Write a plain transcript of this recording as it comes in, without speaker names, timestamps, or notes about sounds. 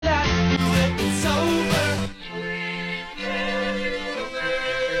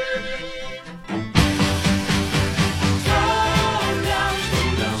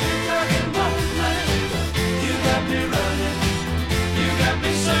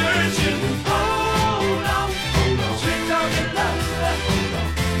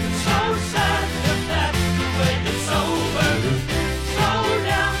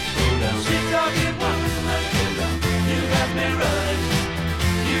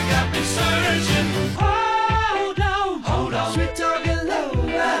got me searching. Hold on, sweet talking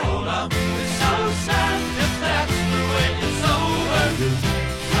Lola. Hold on, it's so sad if that's the way it's over.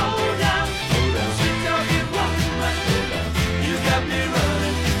 Slow down, sweet talking woman. You got me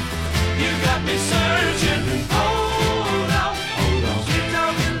running, you got me searching. Hold on, sweet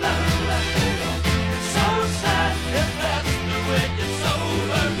talking Lola. It's so sad if that's the way it's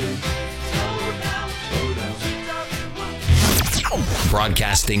over. Slow down, sweet talking woman.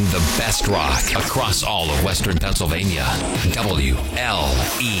 Broadcasting the best rock across all of Western Pennsylvania. WLER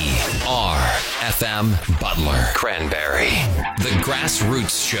FM Butler, Cranberry. The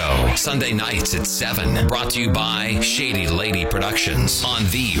Grassroots Show, Sunday nights at 7. Brought to you by Shady Lady Productions on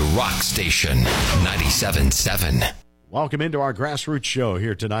the Rock Station 97.7. Welcome into our Grassroots Show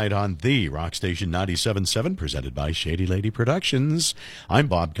here tonight on the Rock Station 97.7, presented by Shady Lady Productions. I'm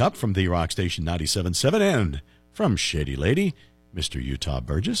Bob Cupp from the Rock Station 97.7, and from Shady Lady, Mr. Utah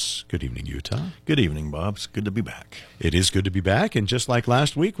Burgess. Good evening, Utah. Good evening, Bob. It's good to be back. It is good to be back, and just like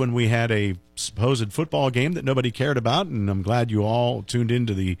last week when we had a supposed football game that nobody cared about, and I'm glad you all tuned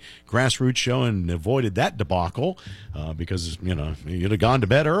into the Grassroots Show and avoided that debacle, because, you know, you'd have gone to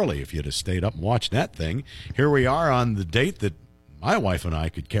bed early if you'd have stayed up and watched that thing. Here we are on the date that my wife and I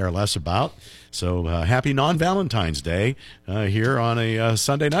could care less about. So happy non-Valentine's Day here on a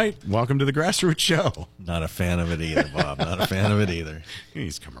Sunday night. Welcome to the Grassroots Show. Not a fan of it either, Bob. Not a fan of it either.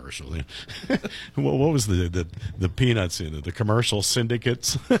 He's commercial. What was the Peanuts in it? The commercial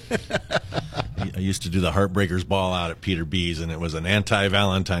syndicates? I used to do the Heartbreakers Ball out at Peter B's, and it was an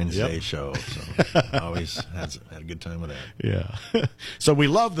anti-Valentine's Day show. So I always had a good time with that. Yeah. So we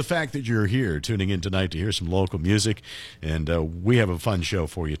love the fact that you're here tuning in tonight to hear some local music, and we have a fun show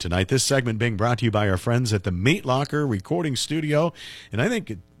for you tonight. This segment being brought to you by our friends at the Meat Locker Recording Studio. And I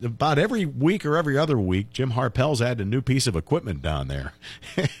think about every week or every other week, Jim Harpel's added a new piece of equipment down there.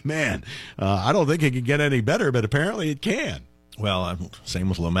 Man, I don't think it can get any better, but apparently it can. Well, same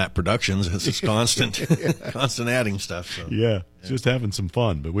with Lamat Productions. It's just constant adding stuff. So. Yeah, just having some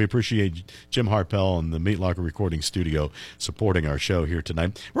fun. But we appreciate Jim Harpel and the Meat Locker Recording Studio supporting our show here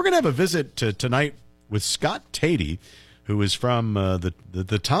tonight. We're going to have a visit tonight with Scott Tady, who is from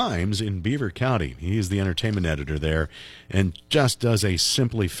the Times in Beaver County. He is the entertainment editor there and just does a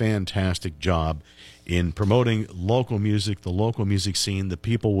simply fantastic job in promoting local music, the local music scene, the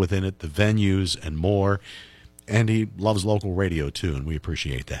people within it, the venues, and more. And he loves local radio, too, and we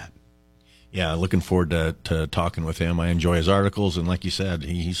appreciate that. Yeah, looking forward to talking with him. I enjoy his articles, and like you said,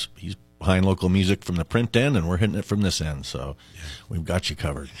 he's behind local music from the print end, and we're hitting it from this end, so we've got you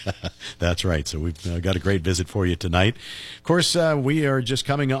covered. That's right. So we've got a great visit for you tonight. Of course, we are just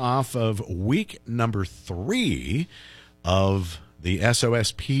coming off of week number 3 of the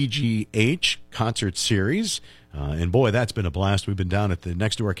SOSPGH concert series. And boy, that's been a blast. We've been down at the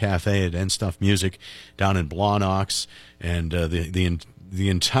Next Door Cafe at End Stuff Music down in Blawnox, and the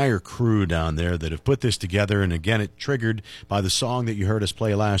entire crew down there that have put this together. And again, it triggered by the song that you heard us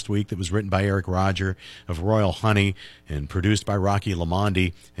play last week that was written by Eric Roger of Royal Honey and produced by Rocky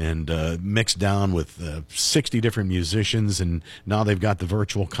Lamondi and mixed down with 60 different musicians. And now they've got the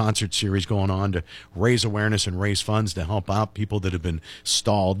virtual concert series going on to raise awareness and raise funds to help out people that have been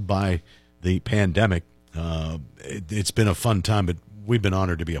stalled by the pandemic. It's been a fun time, but we've been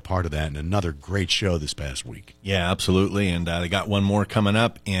honored to be a part of that, and another great show this past week. Yeah, absolutely, and they got one more coming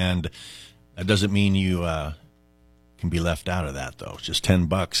up, and that doesn't mean you can be left out of that, though. It's just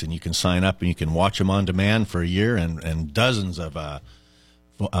 $10, and you can sign up, and you can watch them on demand for a year, and dozens of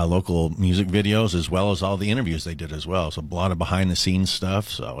local music videos, as well as all the interviews they did as well. So a lot of behind-the-scenes stuff.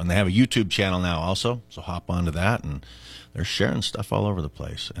 So, and they have a YouTube channel now also, so hop onto that, and they're sharing stuff all over the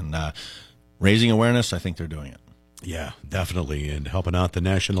place. And raising awareness, I think they're doing it. Yeah, definitely, and helping out the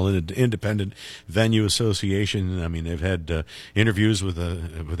National Independent Venue Association. I mean, they've had interviews with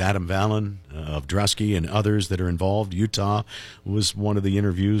Adam Vallon of Drusky and others that are involved. Utah was one of the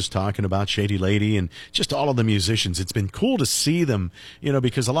interviews talking about Shady Lady and just all of the musicians. It's been cool to see them, you know,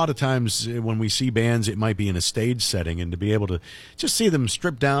 because a lot of times when we see bands, it might be in a stage setting, and to be able to just see them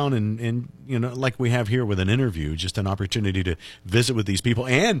stripped down and you know, like we have here with an interview, just an opportunity to visit with these people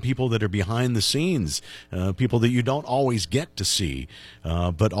and people that are behind the scenes, people that you don't always get to see,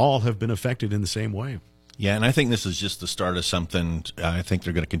 but all have been affected in the same way. Yeah, and I think this is just the start of something. I think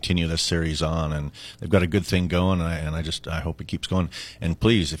they're going to continue this series on, and they've got a good thing going, and I hope it keeps going. And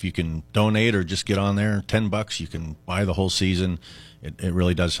please, if you can donate or just get on there, $10, you can buy the whole season. It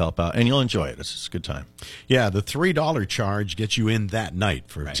really does help out, and you'll enjoy it. It's a good time. Yeah, the $3 charge gets you in that night.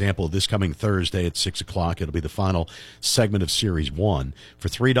 For example, this coming Thursday at 6 o'clock, it'll be the final segment of Series 1. For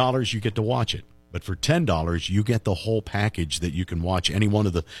 $3, you get to watch it. But for $10, you get the whole package that you can watch any one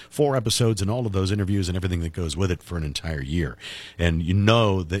of the 4 episodes and all of those interviews and everything that goes with it for an entire year. And you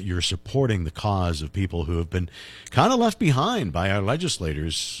know that you're supporting the cause of people who have been kind of left behind by our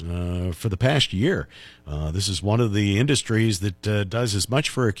legislators for the past year. This is one of the industries that does as much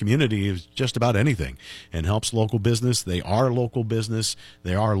for a community as just about anything and helps local business. They are local business.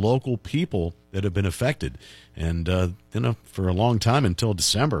 They are local people that have been affected. And, for a long time until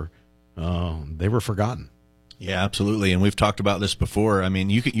December, they were forgotten. Yeah, absolutely. And we've talked about this before. I mean,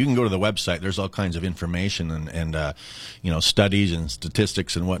 you can go to the website. There's all kinds of information and studies and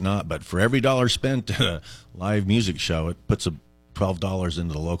statistics and whatnot. But for every dollar spent at a live music show, it puts $12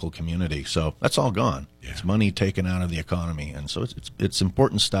 into the local community. So that's all gone. Yeah. It's money taken out of the economy. And so it's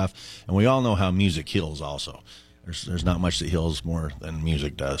important stuff. And we all know how music heals also. There's not much that heals more than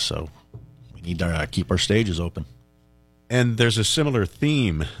music does. So we need to keep our stages open. And there's a similar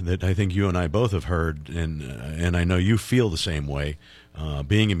theme that I think you and I both have heard, and I know you feel the same way,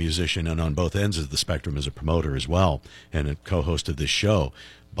 being a musician and on both ends of the spectrum as a promoter as well, and a co-host of this show.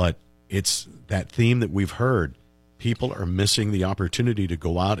 But it's that theme that we've heard. People are missing the opportunity to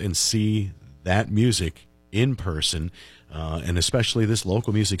go out and see that music in person, and especially this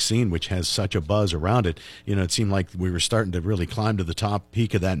local music scene, which has such a buzz around it. It seemed like we were starting to really climb to the top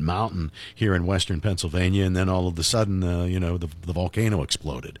peak of that mountain here in western Pennsylvania, and then all of a sudden, the volcano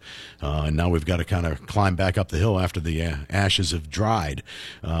exploded. And now we've got to kind of climb back up the hill after the ashes have dried.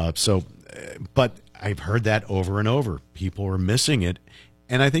 But I've heard that over and over. People are missing it.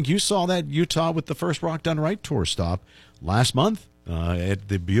 And I think you saw that Utah with the first Rock Done Right tour stop last month at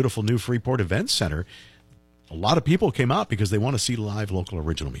the beautiful new Freeport Events Center. A lot of people came out because they want to see live local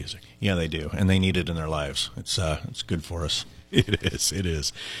original music. Yeah, they do, and they need it in their lives. It's good for us. It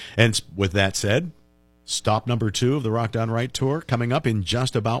is. And with that said, stop number 2 of the Rock Done Right tour coming up in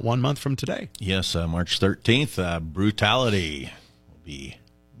just about 1 month from today. Yes, March 13th, Brutality will be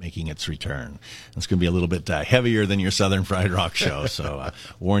making its return. It's going to be a little bit heavier than your Southern Fried Rock show, so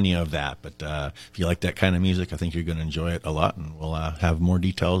warn you of that. But if you like that kind of music, I think you're going to enjoy it a lot, and we'll have more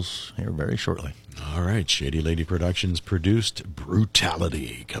details here very shortly. All right, Shady Lady Productions produced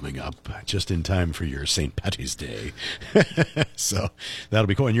Brutality coming up just in time for your St. Patty's Day. So that'll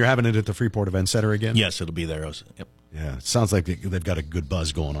be cool. And you're having it at the Freeport Event Center again? Yes, it'll be there. Yep. Yeah, it sounds like they've got a good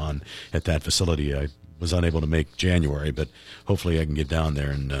buzz going on at that facility. I was unable to make January, but hopefully I can get down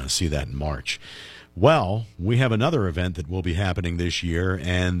there and see that in March. Well, we have another event that will be happening this year,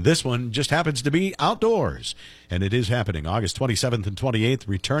 and this one just happens to be outdoors. And it is happening August 27th and 28th,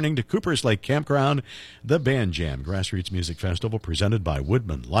 returning to Cooper's Lake Campground, the Band Jam Grassroots Music Festival presented by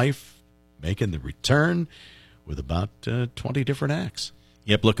Woodman Life, making the return with about 20 different acts.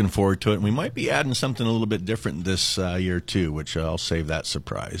 Yep, looking forward to it. And we might be adding something a little bit different this year, too, which I'll save that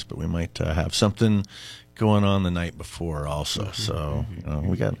surprise. But we might have something going on the night before also. So,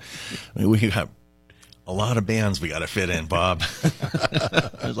 we got a lot of bands we got to fit in, Bob.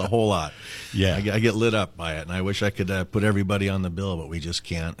 There's a whole lot. Yeah. I get lit up by it, and I wish I could put everybody on the bill, but we just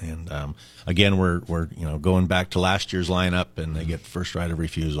can't. And again, we're going back to last year's lineup, and they get first right of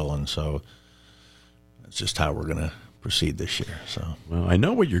refusal. And so that's just how we're going to proceed this year. So, well, I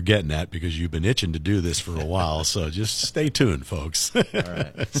know what you're getting at because you've been itching to do this for a while. So just stay tuned, folks. All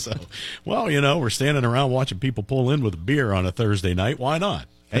right. So, well, we're standing around watching people pull in with a beer on a Thursday night. Why not?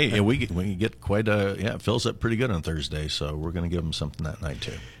 Hey, we get quite it fills up pretty good on Thursday, so we're going to give them something that night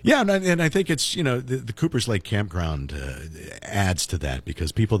too. Yeah, and I think it's, the Cooper's Lake Campground adds to that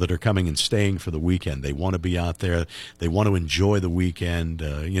because people that are coming and staying for the weekend, they want to be out there, they want to enjoy the weekend,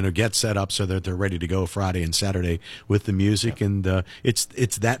 get set up so that they're ready to go Friday and Saturday with the music, and it's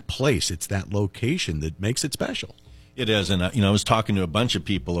that place, it's that location that makes it special. It is, and I was talking to a bunch of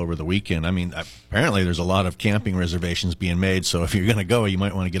people over the weekend. I mean, apparently there's a lot of camping reservations being made, so if you're going to go, you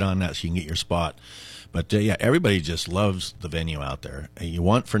might want to get on that so you can get your spot. But yeah, everybody just loves the venue out there. You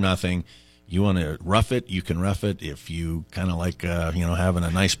want for nothing. You want to rough it, you can rough it. If you kind of like, having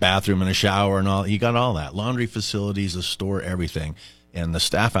a nice bathroom and a shower and all, you got all that. Laundry facilities, a store, everything. And the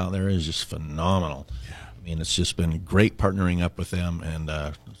staff out there is just phenomenal. Yeah. I mean, it's just been great partnering up with them, and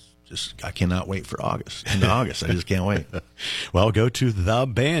I cannot wait for August. Into August, I just can't wait. Well, go to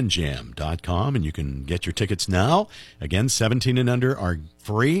thebandjam.com and you can get your tickets now. Again, 17 and under are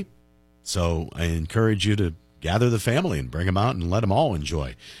free. So I encourage you to gather the family and bring them out and let them all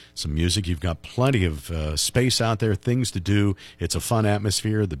enjoy some music. You've got plenty of space out there, things to do. It's a fun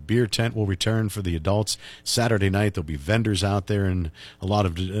atmosphere. The beer tent will return for the adults Saturday night. There'll be vendors out there and a lot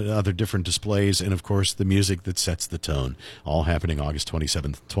of other different displays, and of course the music that sets the tone, all happening August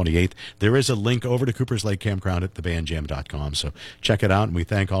 27th, 28th. There is a link over to Cooper's Lake Campground at thebandjam.com, so check it out, and we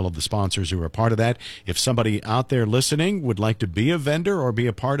thank all of the sponsors who are a part of that. If somebody out there listening would like to be a vendor or be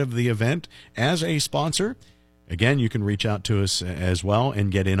a part of the event as a sponsor, again, you can reach out to us as well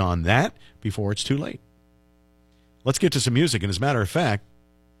and get in on that before it's too late. Let's get to some music. And as a matter of fact,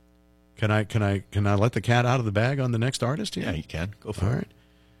 can I let the cat out of the bag on the next artist here? Yeah, you can. Go for it. All right.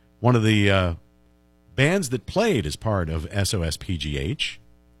 One of the bands that played as part of SOSPGH,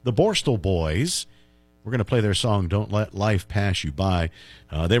 the Borstal Boys. We're going to play their song, Don't Let Life Pass You By.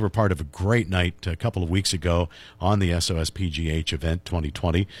 They were part of a great night a couple of weeks ago on the SOSPGH event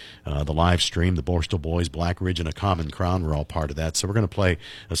 2020. The live stream, the Borstal Boys, Black Ridge, and A Common Crown were all part of that. So we're going to play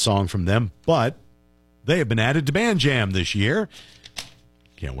a song from them. But they have been added to Band Jam this year.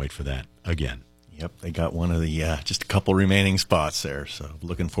 Can't wait for that again. Yep, they got one of the just a couple remaining spots there. So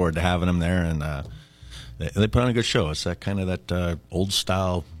looking forward to having them there. And they put on a good show. It's that kind of that old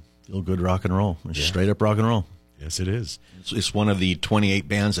style, feel good rock and roll. It's straight up rock and roll. Yes, it is. It's one of the 28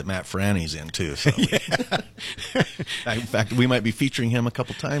 bands that Matt Franny's in, too. So in fact, we might be featuring him a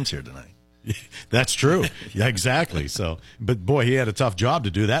couple times here tonight. That's true. Yeah, exactly. So, but boy, he had a tough job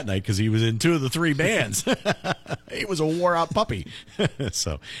to do that night because he was in 2 of the 3 bands. He was a wore-out puppy.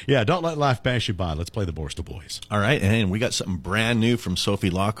 So, yeah, Don't Let Life Pass You By. Let's play the Borstal Boys. All right, and we got something brand new from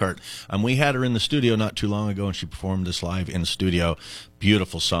Sophie Lockhart. We had her in the studio not too long ago, and she performed this live in the studio.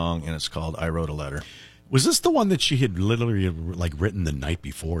 Beautiful song, and it's called I Wrote a Letter. Was this the one that she had literally like written the night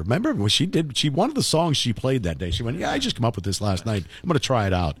before? Remember when one of the songs she played that day? She went, "Yeah, I just come up with this last night. I'm going to try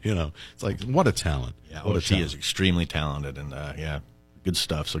it out." You know, it's like, what a talent! Yeah, she is extremely talented, and good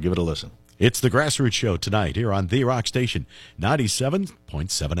stuff. So give it a listen. It's the Grassroots Show tonight here on the Rock Station, 97.7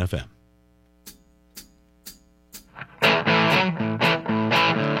 FM.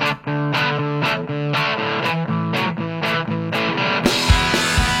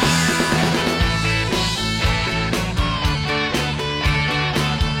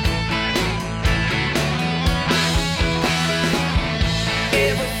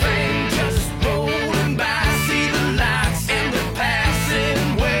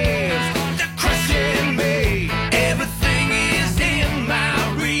 Everything is in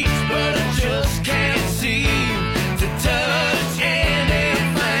my reach, but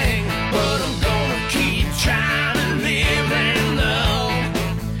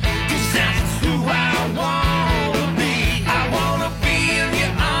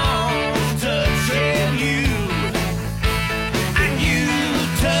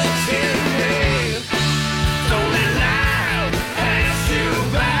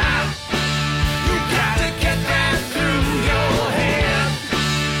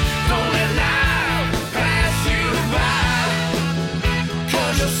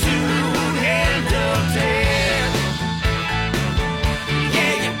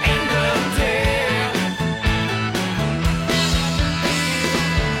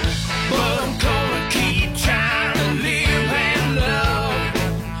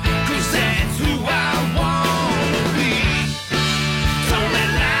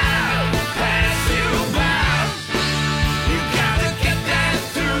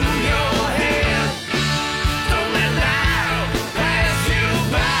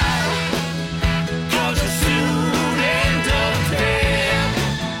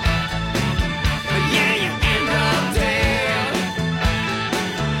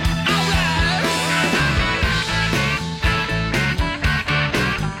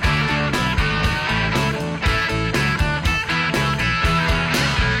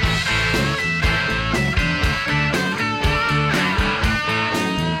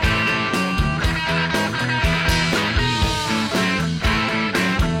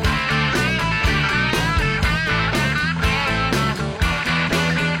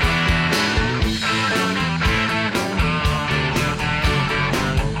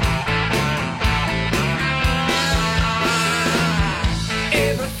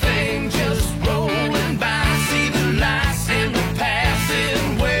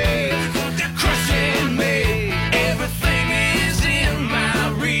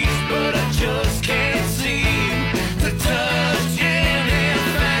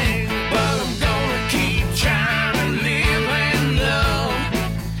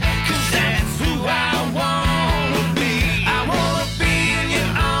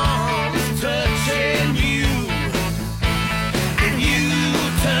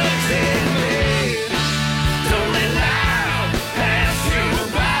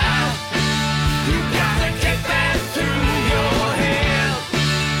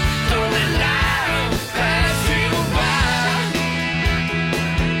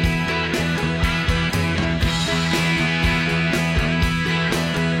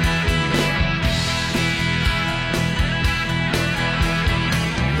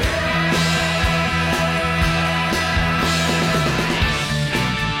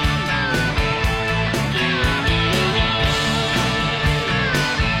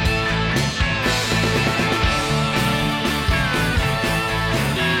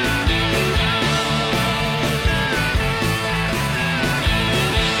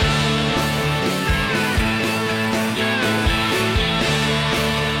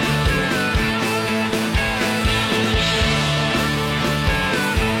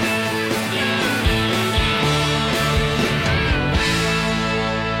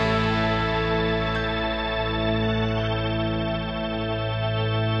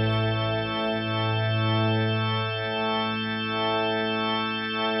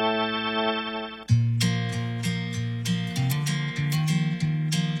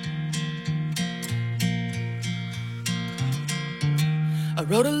I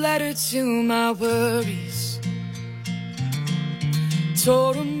wrote a letter to my worries,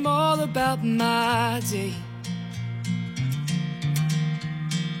 told them all about my day,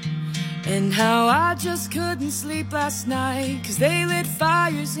 and how I just couldn't sleep last night, 'cause they lit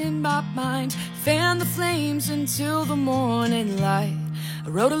fires in my mind, fanned the flames until the morning light. I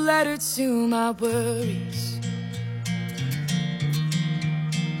wrote a letter to my worries.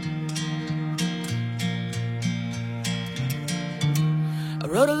 I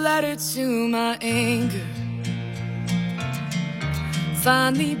wrote a letter to my anger,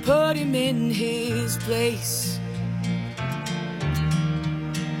 finally put him in his place.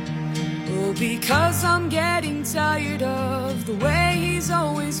 Oh, because I'm getting tired of the way he's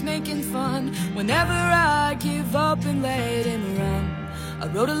always making fun whenever I give up and let him run. I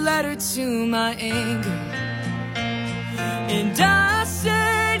wrote a letter to my anger, and I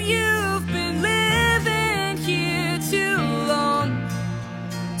said, you've been living here too long.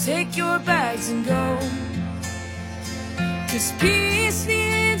 Take your bags and go, 'cause peace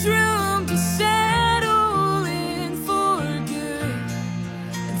needs room to settle in for good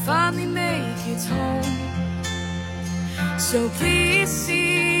and finally make its home. So please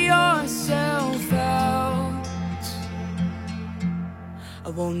see yourself out. I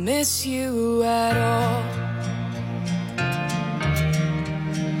won't miss you at all.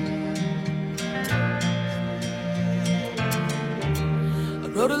 I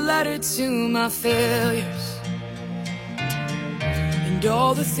wrote a letter to my failures and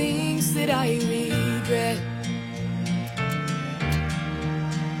all the things that I regret.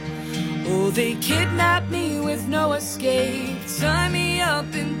 Oh, they kidnap me with no escape, tie me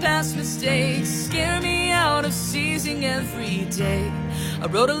up in past mistakes, scare me out of seizing every day. I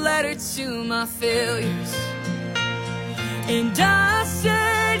wrote a letter to my failures, and I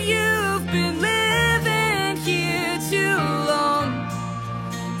said, you've been living here too long.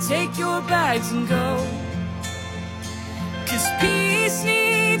 Take your bags and go, 'cause peace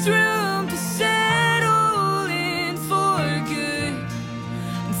needs room to settle in for good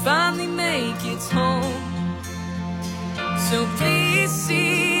and finally make its home. So please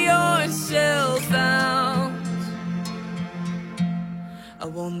see yourself out. I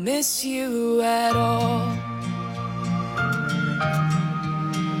won't miss you at all.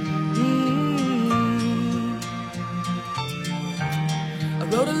 I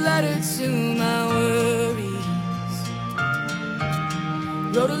wrote a letter to my worries,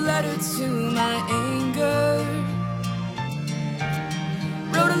 wrote a letter to my anger,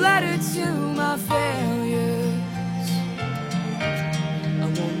 wrote a letter to my failures. I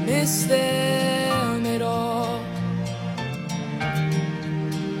won't miss them at all.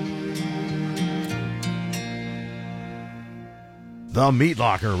 The Meat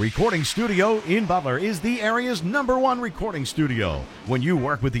Locker Recording Studio in Butler is the area's #1 recording studio. When you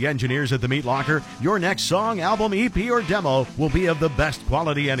work with the engineers at the Meat Locker, your next song, album, EP, or demo will be of the best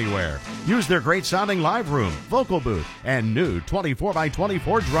quality anywhere. Use their great sounding live room, vocal booth, and new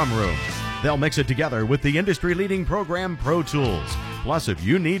 24x24 drum room. They'll mix it together with the industry-leading program Pro Tools. Plus, if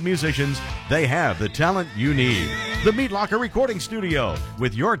you need musicians, they have the talent you need. The Meat Locker Recording Studio.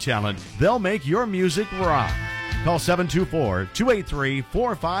 With your talent, they'll make your music rock. Call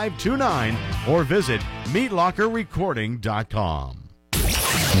 724-283-4529 or visit meatlockerrecording.com.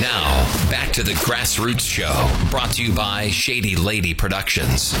 Now, back to the Grassroots Show, brought to you by Shady Lady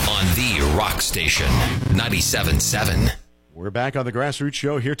Productions on the Rock Station 97.7. We're back on the Grassroots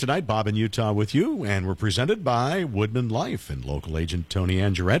Show here tonight, Bob in Utah with you, and we're presented by Woodman Life and local agent Tony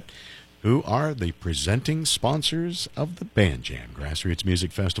Angerette, who are the presenting sponsors of the Band Jam Grassroots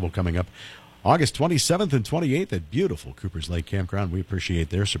Music Festival coming up August 27th and 28th at beautiful Coopers Lake Campground. We appreciate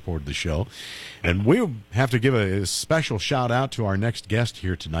their support of the show. And we have to give a special shout-out to our next guest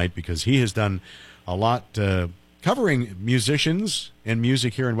here tonight because he has done a lot covering musicians and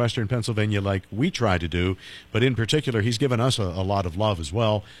music here in Western Pennsylvania like we try to do. But in particular, he's given us a lot of love as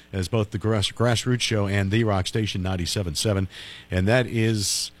well as both the Grassroots Show and the Rock Station 97.7. And that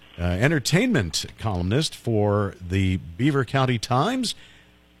is entertainment columnist for the Beaver County Times,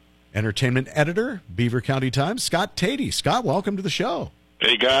 entertainment editor, Beaver County Times, Scott Tady. Scott, welcome to the show.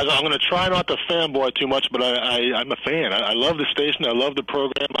 Hey, guys, I'm going to try not to fanboy too much, but I'm a fan. I love the station. I love the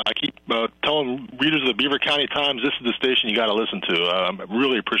program. I keep telling readers of the Beaver County Times, this is the station you got to listen to. I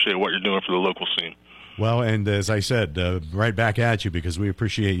really appreciate what you're doing for the local scene. Well, and as I said, right back at you because we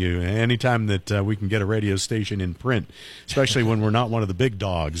appreciate you. Anytime that we can get a radio station in print, especially when we're not one of the big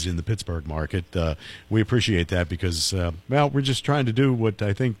dogs in the Pittsburgh market, we appreciate that because, well, we're just trying to do what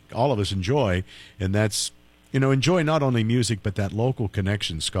I think all of us enjoy, and that's, enjoy not only music but that local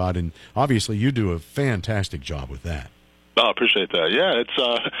connection, Scott. And obviously you do a fantastic job with that. Oh, I appreciate that. Yeah,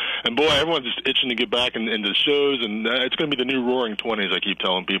 it's and boy, everyone's just itching to get back into shows, and it's going to be the new Roaring 20s. I keep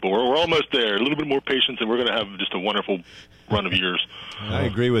telling people we're almost there. A little bit more patience, and we're going to have just a wonderful run of years. I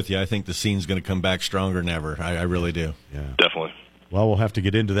agree with you. I think the scene's going to come back stronger than ever. I really do. Yeah, definitely. Well, we'll have to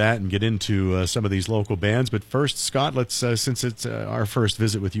get into that and get into some of these local bands. But first, Scott, let's since it's our first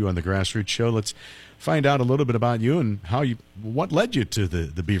visit with you on the Grassroots Show, let's find out a little bit about you and what led you to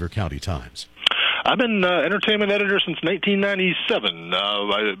the Beaver County Times. I've been entertainment editor since 1997.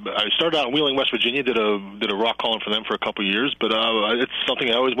 I started out in Wheeling, West Virginia. Did a rock column for them for a couple of years, but it's something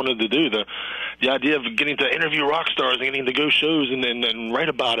I always wanted to do. The idea of getting to interview rock stars and getting to go shows and write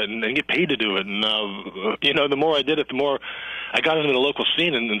about it and get paid to do it. And the more I did it, the more I got into the local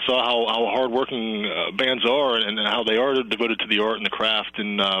scene and saw how hardworking bands are and how they are devoted to the art and the craft.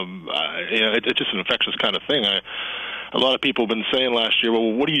 And it's just an infectious kind of thing. A lot of people have been saying last year,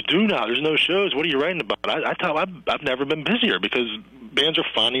 well, what do you do now? There's no shows. What are you writing about? I tell them I've never been busier because bands are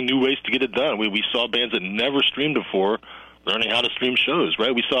finding new ways to get it done. We saw bands that never streamed before learning how to stream shows,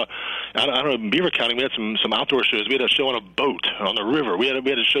 right? We saw, I don't know, in Beaver County, we had some outdoor shows. We had a show on a boat on the river. We had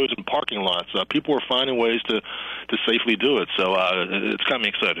shows in parking lots. People were finding ways to safely do it. So it's got me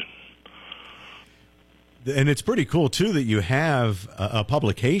excited. And it's pretty cool, too, that you have a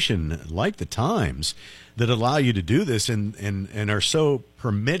publication like the Times that allow you to do this and are so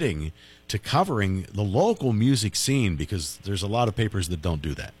permitting to covering the local music scene, because there's a lot of papers that don't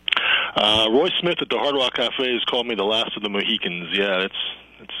do that. Roy Smith at the Hard Rock Cafe has called me the last of the Mohicans. Yeah,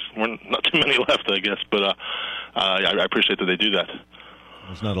 we're not too many left, I guess, but I appreciate that they do that.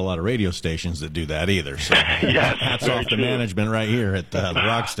 There's not a lot of radio stations that do that either. So yes, that's off the management right here at the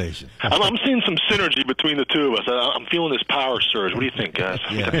rock station. I'm seeing some synergy between the two of us. I'm feeling this power surge. What do you think, guys?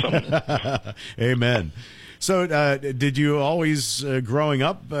 Yeah. Amen. So did you always, growing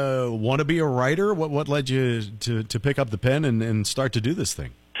up, want to be a writer? What led you to pick up the pen and start to do this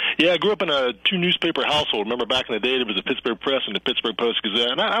thing? Yeah, I grew up in a two-newspaper household. Remember back in the day, there was the Pittsburgh Press and the Pittsburgh Post-Gazette,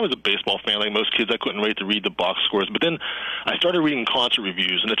 and I was a baseball fan like most kids. I couldn't wait to read the box scores. But then I started reading concert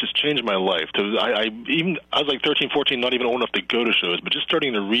reviews, and it just changed my life. I was like 13, 14, not even old enough to go to shows, but just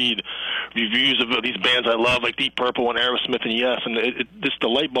starting to read reviews of these bands I love, like Deep Purple and Aerosmith and Yes, and just the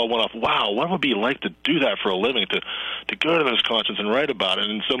light bulb went off. Wow, what would it be like to do that for a living, to go to those concerts and write about it?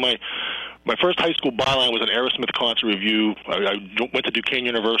 And so my first high school byline was an Aerosmith concert review. I went to Duquesne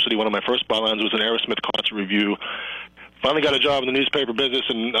University. One of my first bylines was an Aerosmith concert review. Finally got a job in the newspaper business,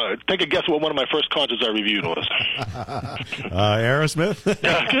 and take a guess what one of my first concerts I reviewed was. Aerosmith?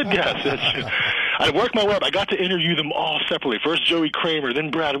 Yeah, good guess. I worked my way up. I got to interview them all separately. First Joey Kramer, then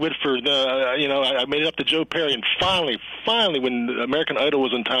Brad Whitford. I made it up to Joe Perry, and finally, when American Idol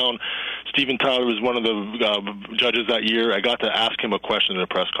was in town, Steven Tyler was one of the judges that year. I got to ask him a question at a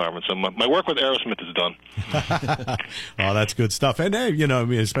press conference. So my work with Aerosmith is done. Oh, that's good stuff. And,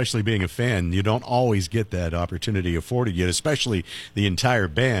 especially being a fan, you don't always get that opportunity afforded you, especially the entire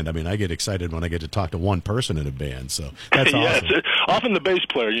band. I mean, I get excited when I get to talk to one person in a band, so that's awesome. Yeah, often the bass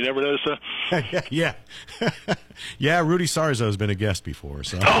player. You never notice that? Yeah. Yeah, Rudy Sarzo has been a guest before.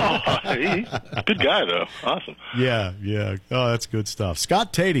 So. Good guy, though. Awesome. Yeah. Oh, that's good stuff.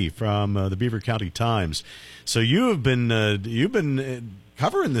 Scott Tady from the Beaver County Times. So you've been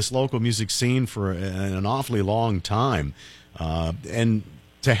covering this local music scene for an awfully long time, and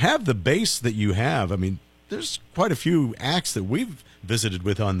to have the base that you have, I mean, there's quite a few acts that we've visited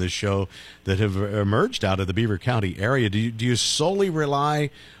with on this show that have emerged out of the Beaver County area. Do you solely rely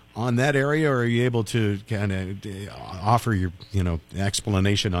on that area, or are you able to kind of offer your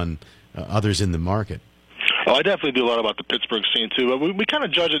explanation on others in the market? Oh, I definitely do a lot about the Pittsburgh scene too. We kind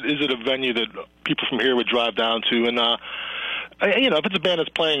of judge it: is it a venue that people from here would drive down to? And if it's a band that's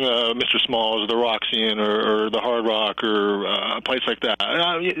playing Mr. Smalls, or the Roxy or the Hard Rock, or a place like that,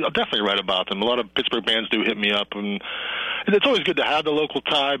 I'll definitely write about them. A lot of Pittsburgh bands do hit me up, and it's always good to have the local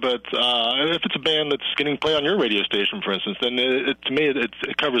tie. But if it's a band that's getting play on your radio station, for instance, then to me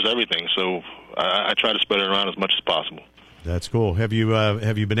it covers everything. So I try to spread it around as much as possible. That's cool. Have you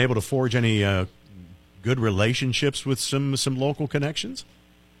been able to forge any good relationships with some local connections?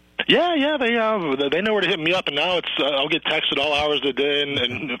 Yeah, they know where to hit me up, and now it's I'll get texted all hours of the day,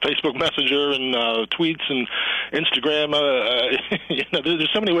 and Facebook Messenger and tweets and Instagram. There's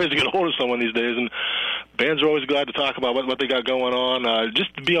so many ways to get a hold of someone these days, and bands are always glad to talk about what they got going on.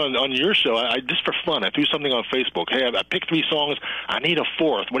 Just to be on your show, I just for fun, I threw something on Facebook. Hey, I picked 3 songs. I need a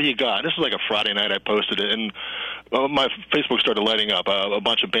 4th. What do you got? This is like a Friday night. I posted it, and my Facebook started lighting up. A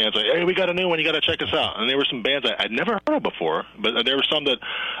bunch of bands like, hey, we got a new one. You got to check us out. And there were some bands I'd never heard of before, but there were some that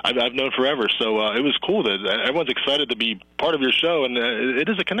I've known forever. So it was cool that everyone's excited to be part of your show, and it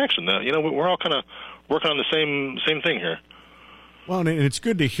is a connection. You know, we're all kind of working on the same thing here. Well, and it's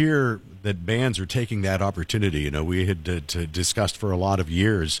good to hear that bands are taking that opportunity. You know, we had discussed for a lot of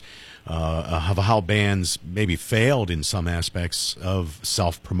years of how bands maybe failed in some aspects of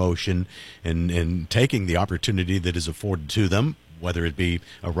self-promotion and taking the opportunity that is afforded to them, whether it be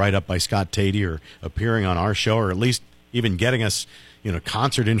a write-up by Scott Tady or appearing on our show, or at least even getting us, you know,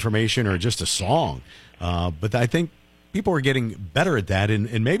 concert information or just a song. But I think people are getting better at that,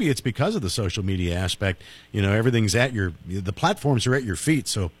 and maybe it's because of the social media aspect. You know, everything's the platforms are at your feet,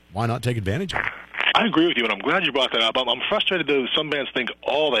 so why not take advantage of it? I agree with you, and I'm glad you brought that up. I'm frustrated that some bands think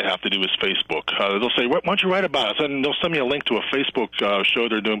all they have to do is Facebook. They'll say, why don't you write about us? And they'll send me a link to a Facebook show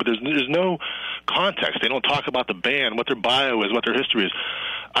they're doing, but there's no context. They don't talk about the band, what their bio is, what their history is.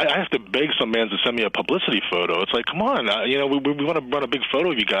 I have to beg some bands to send me a publicity photo. It's like, come on, you know, we want to run a big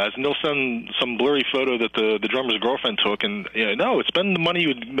photo of you guys, and they'll send some blurry photo that the drummer's girlfriend took. And you know, no, spend the money you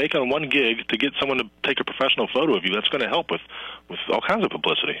would make on one gig to get someone to take a professional photo of you. That's going to help with all kinds of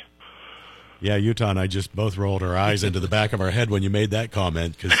publicity. Yeah, Utah and I just both rolled our eyes into the back of our head when you made that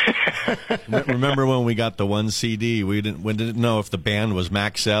comment. Cause remember when we got the one CD, we didn't know if the band was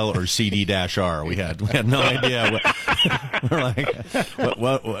Maxell or CD-R. We had no idea. We're like,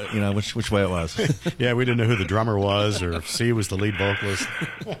 what you know, which way it was. Yeah, we didn't know who the drummer was or if C was the lead vocalist.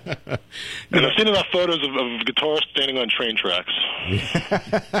 And I've seen enough photos of guitarists standing on train tracks.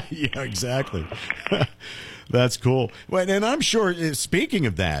 Yeah, exactly. That's cool. Well, and I'm sure, speaking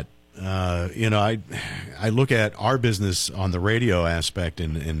of that, you know, I look at our business on the radio aspect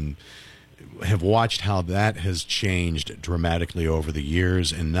and have watched how that has changed dramatically over the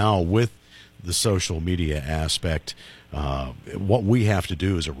years. And now with the social media aspect, what we have to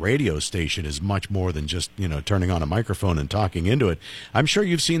do as a radio station is much more than just, you know, turning on a microphone and talking into it. I'm sure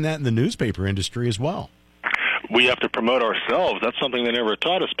you've seen that in the newspaper industry as well. We have to promote ourselves. That's something they never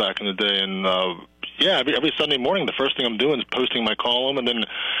taught us back in the day. And yeah, every Sunday morning, the first thing I'm doing is posting my column, and then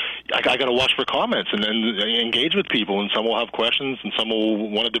I got to watch for comments and engage with people. And some will have questions, and some will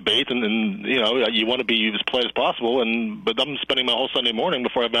want to debate. And you know, you want to be as polite as possible. But I'm spending my whole Sunday morning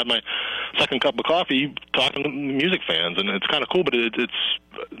before I've had my second cup of coffee talking to music fans, and it's kind of cool. But it's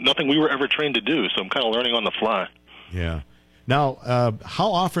nothing we were ever trained to do, so I'm kind of learning on the fly. Yeah. Now,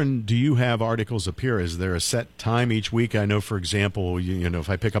 how often do you have articles appear? Is there a set time each week? I know, for example, you know, if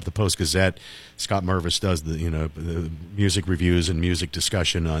I pick up the Post-Gazette, Scott Mervis does the music reviews and music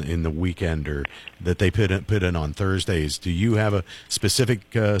discussion in the weekend, or that they put in on Thursdays. Do you have a specific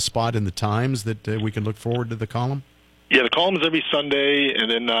spot in the Times that we can look forward to the column? Yeah, the column is every Sunday,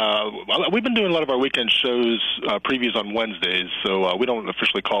 and then we've been doing a lot of our weekend shows, previews on Wednesdays, so we don't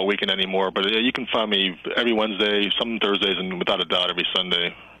officially call weekend anymore, but you can find me every Wednesday, some Thursdays, and without a doubt every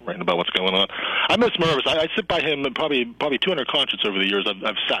Sunday, writing about what's going on. I miss Mervis. I sit by him at probably 200 concerts over the years.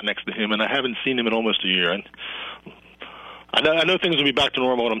 I've sat next to him, and I haven't seen him in almost a year. I know things will be back to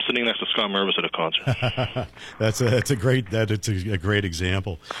normal when I'm sitting next to Scott Mervis at a concert. That's a great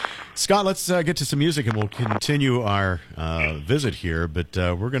example. Scott, let's get to some music, and we'll continue our visit here. But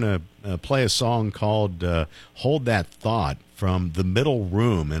we're going to play a song called "Hold That Thought" from The Middle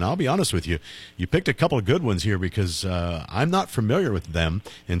Room. And I'll be honest with you, you picked a couple of good ones here because I'm not familiar with them,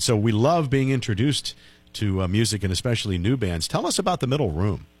 and so we love being introduced to music and especially new bands. Tell us about The Middle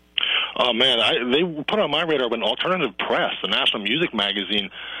Room. Oh, man, they put on my radar when Alternative Press, the national music magazine,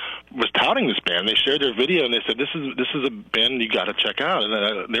 was touting this band. They shared their video, and they said, this is a band you got to check out.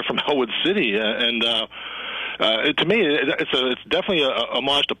 And they're from Elwood City. To me, it's definitely a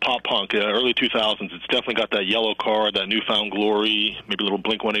homage to pop punk, early 2000s. It's definitely got that Yellow Card, that Newfound Glory, maybe a little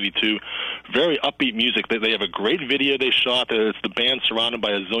Blink-182. Very upbeat music. They have a great video they shot. It's the band surrounded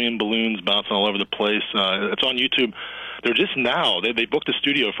by a zillion balloons bouncing all over the place. It's on YouTube. They're just now. They booked a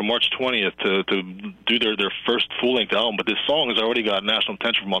studio for March 20th to do their first full-length album, but this song has already got national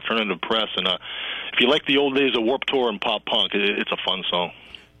attention from Alternative Press. And if you like the old days of Warped Tour and pop punk, it's a fun song.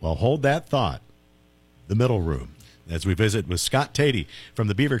 Well, hold that thought. The Middle Room, as we visit with Scott Tady from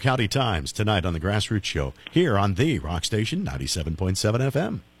the Beaver County Times tonight on the Grassroots Show here on the Rock Station 97.7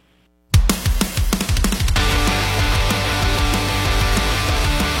 FM.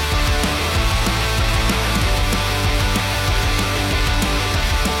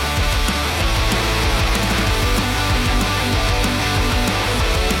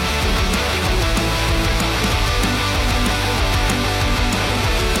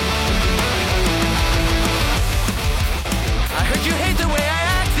 I heard you hate the way I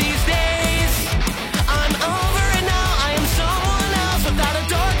act these days. I'm over and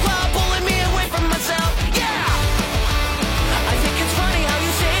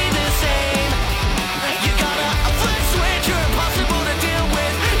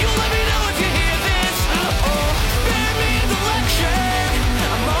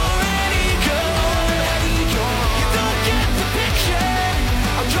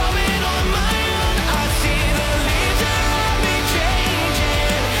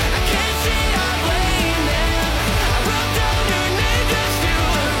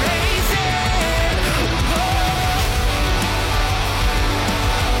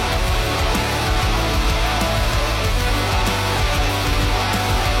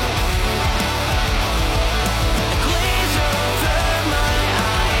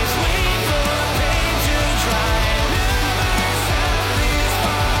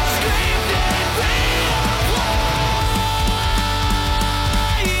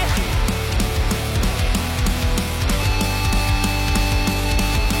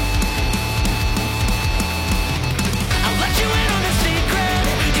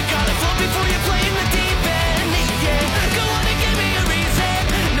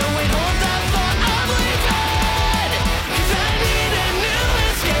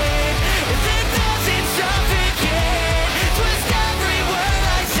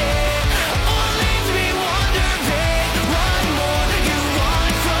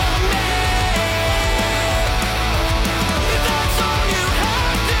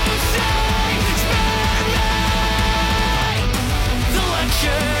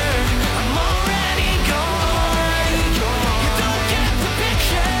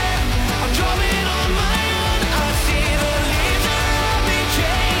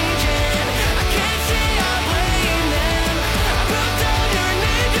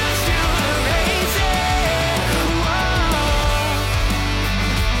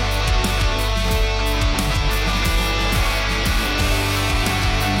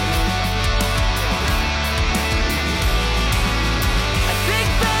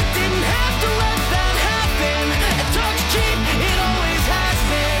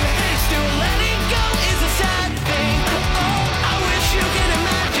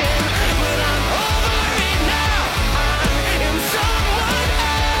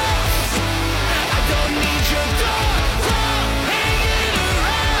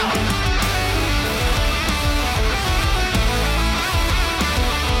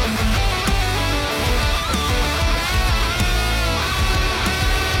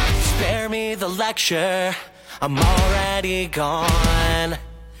lecture, I'm already gone.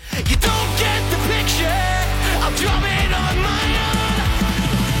 You don't get the picture, I'll drop it on my own.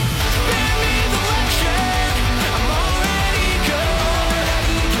 Spare me the lecture, I'm already gone.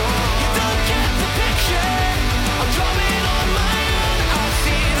 You don't get the picture, I'll drop it on my own. I'll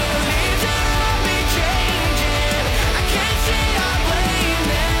see the leaves around me changing. I can't say I blame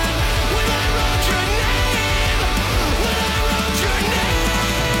them. When I wrote your name, when I wrote your name,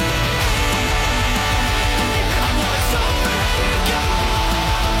 I was already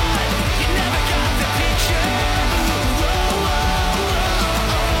gone. You never got the picture. Whoa, whoa,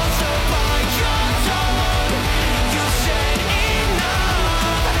 whoa. So by your tone, you said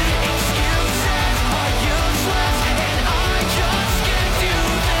enough. Excuses are useless, and I just can't do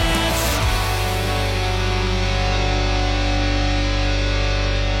this.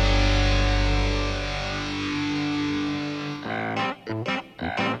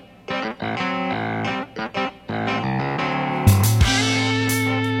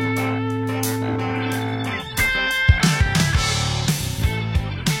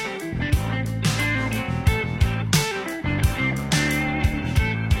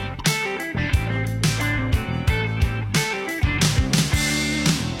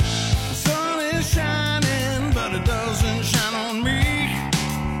 The sun is shining, but it doesn't shine on me.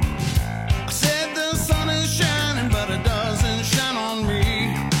 I said the sun is shining, but it doesn't shine on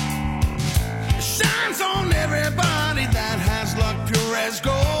me. It shines on everybody that has luck pure as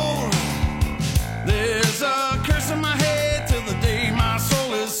gold. There's a curse in my head till the day my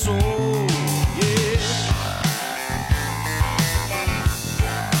soul is sold. Yeah.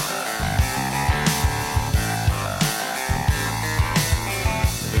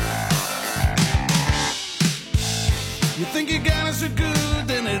 You think you got us so good,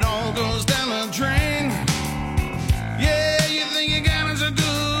 then it all goes down the drain. Yeah, you think you got us so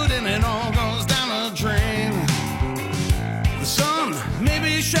good, and it all goes down the drain. The sun may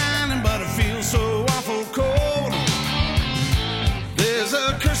be shining, but it feels so awful cold. There's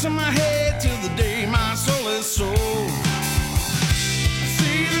a curse in my head till the day my soul is sold. I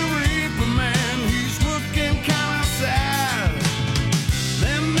see the reaper man, he's looking kinda sad.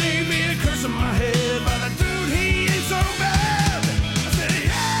 There may be a curse in my head, but the dude, he ain't so bad. I said,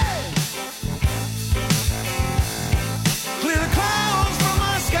 yeah! Clear the clouds from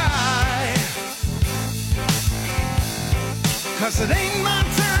my sky, 'cause it ain't my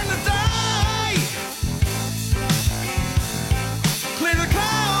turn to die. Clear the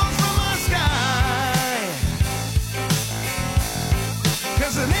clouds from my sky,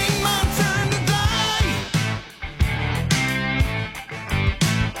 'cause it ain't my turn to die.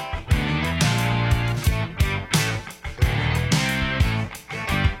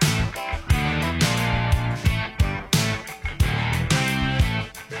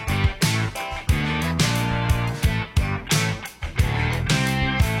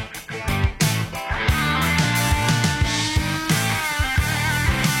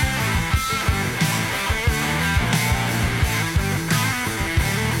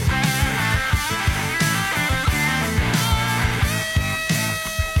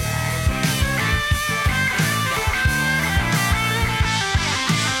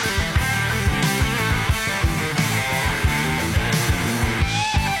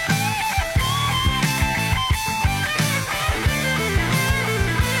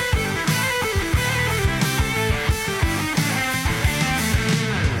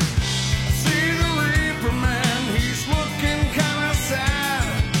 See the reaper man, he's looking kinda sad.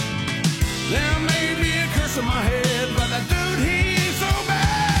 There may be a curse in my head, but that dude, he ain't so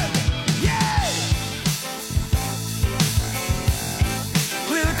bad. Yeah!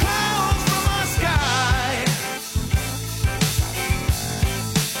 Clear the clouds from my sky,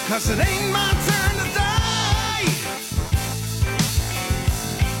 'cause it ain't my turn to die.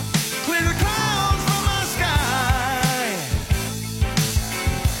 Clear the clouds from my sky,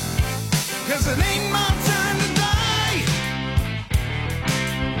 'cause it ain't my turn to die.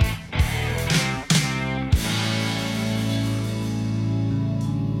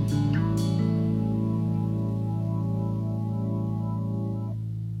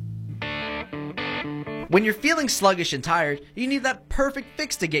 When you're feeling sluggish and tired, you need that perfect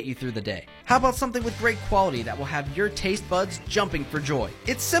fix to get you through the day. How about something with great quality that will have your taste buds jumping for joy?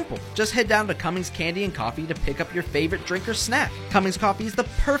 It's simple. Just head down to Cummings Candy and Coffee to pick up your favorite drink or snack. Cummings Coffee is the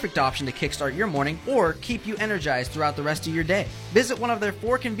perfect option to kickstart your morning or keep you energized throughout the rest of your day. Visit one of their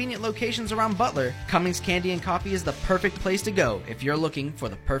 4 convenient locations around Butler. Cummings Candy and Coffee is the perfect place to go if you're looking for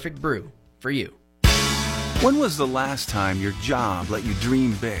the perfect brew for you. When was the last time your job let you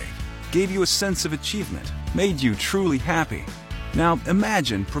dream big, gave you a sense of achievement, made you truly happy? Now,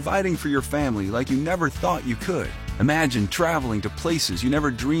 imagine providing for your family like you never thought you could. Imagine traveling to places you never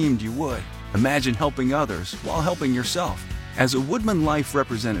dreamed you would. Imagine helping others while helping yourself. As a Woodman Life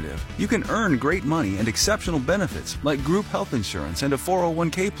representative, you can earn great money and exceptional benefits like group health insurance and a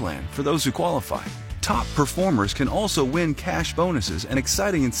 401k plan for those who qualify. Top performers can also win cash bonuses and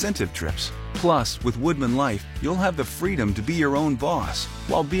exciting incentive trips. Plus, with Woodman Life, you'll have the freedom to be your own boss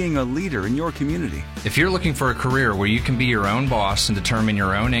while being a leader in your community. If you're looking for a career where you can be your own boss and determine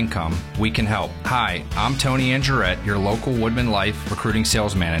your own income, we can help. Hi, I'm Tony Angerette, your local Woodman Life recruiting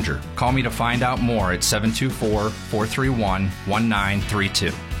sales manager. Call me to find out more at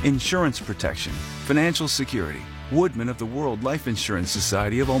 724-431-1932. Insurance protection, financial security. Woodman of the World Life Insurance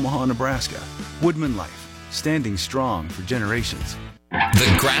Society of Omaha, Nebraska. Woodman Life, standing strong for generations. The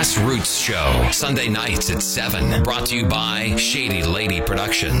Grassroots Show, Sunday nights at 7. Brought to you by Shady Lady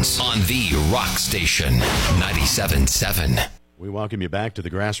Productions on the Rock Station, 97.7. We welcome you back to the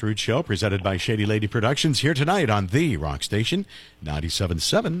Grassroots Show, presented by Shady Lady Productions, here tonight on the Rock Station,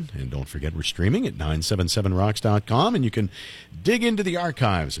 97.7. And don't forget, we're streaming at 977rocks.com, and you can dig into the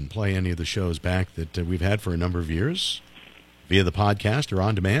archives and play any of the shows back that we've had for a number of years via the podcast or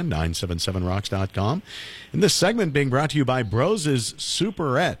on demand, 977rocks.com. And this segment being brought to you by Broses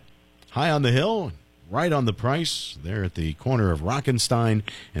Superette, high on the hill, right on the price. They're at the corner of Rockenstein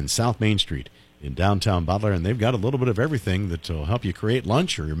and South Main Street in downtown Butler, and they've got a little bit of everything that will help you create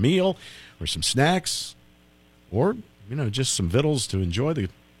lunch or your meal or some snacks or, just some vittles to enjoy the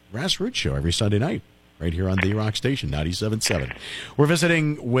Grassroots Show every Sunday night right here on the Rock Station, 97.7. We're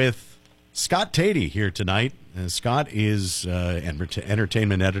visiting with Scott Tady here tonight. Scott is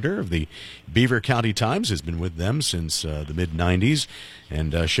entertainment editor of the Beaver County Times, has been with them since the mid-'90s,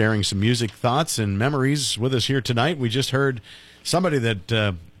 and sharing some music thoughts and memories with us here tonight. We just heard somebody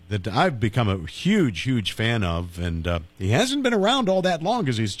that I've become a huge fan of, and he hasn't been around all that long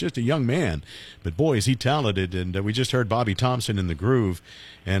because he's just a young man, but boy, is he talented. And we just heard Bobby Thompson in the Groove,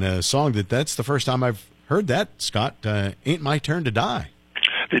 and a song that's the first time I've heard that, Scott, Ain't My Turn to Die.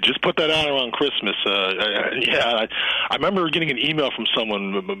 They just put that out around Christmas. I remember getting an email from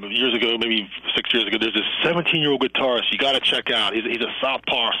someone years ago, maybe 6 years ago. There's this 17-year-old guitarist you got to check out. He's a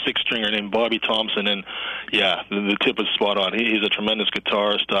southpaw six-stringer named Bobby Thompson, and the tip is spot on. He's a tremendous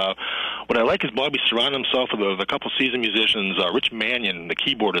guitarist. What I like is Bobby surrounded himself with a couple seasoned musicians. Rich Mannion, the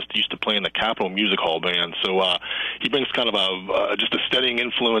keyboardist, used to play in the Capitol Music Hall band, so he brings kind of just a steadying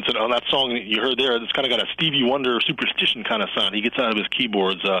influence. And on that song you heard there, it's kind of got a Stevie Wonder Superstition kind of sound. He gets out of his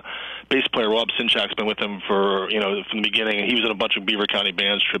keyboards. Bass player Rob Sinchak's been with him from the beginning, and he was in a bunch of Beaver County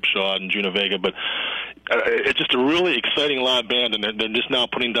bands, Tripshod and Juno Vega. But it's just a really exciting live band, and they're just now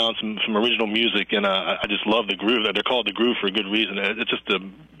putting down some original music, and I just love the groove. They're called the Groove for a good reason. It's just the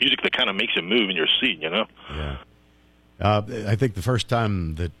music that kind of makes you move in your seat, Yeah. I think the first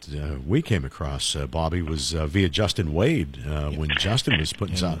time that we came across Bobby was via Justin Wade when Justin was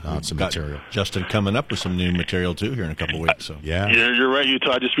putting out some material. Justin coming up with some new material, too, here in a couple of weeks. So. Yeah, you're right,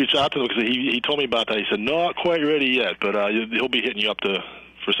 Utah. I just reached out to him because he told me about that. He said, not quite ready yet, but he'll be hitting you up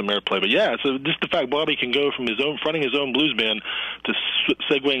for some airplay. But so just the fact Bobby can go from fronting his own blues band to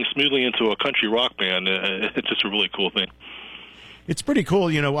segueing smoothly into a country rock band, it's just a really cool thing. It's pretty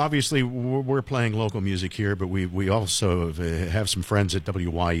cool. Obviously we're playing local music here, but we also have some friends at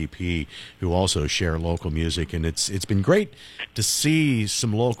WYEP who also share local music, and it's been great to see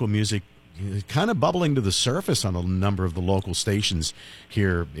some local music kind of bubbling to the surface on a number of the local stations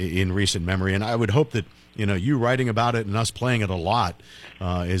here in recent memory. And I would hope that you writing about it and us playing it a lot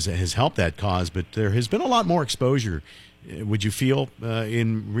has helped that cause, but there has been a lot more exposure, would you feel,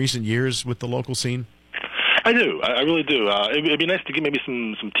 in recent years with the local scene? I do. I really do. It'd be nice to get maybe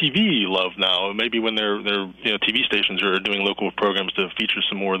some TV love now. Maybe when their TV stations are doing local programs to feature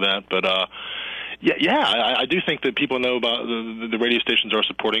some more of that. But I do think that people know about the radio stations are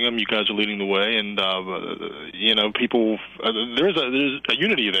supporting them. You guys are leading the way, and people. There's a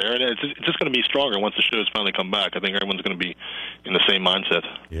unity there, and it's just going to be stronger once the shows finally come back. I think everyone's going to be in the same mindset.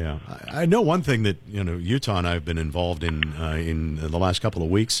 Yeah, I know one thing that Utah and I have been involved in the last couple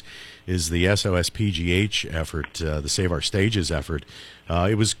of weeks is the SOS PGH effort, the Save Our Stages effort.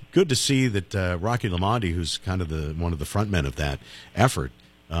 It was good to see that Rocky Lamonti, who's kind of one of the front men of that effort,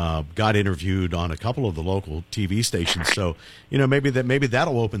 got interviewed on a couple of the local TV stations. So, maybe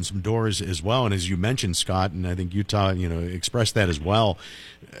that'll open some doors as well. And as you mentioned, Scott, and I think Utah, expressed that as well.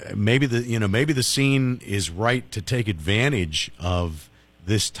 Maybe the scene is right to take advantage of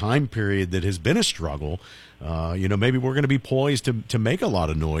this time period that has been a struggle. Maybe we're going to be poised to make a lot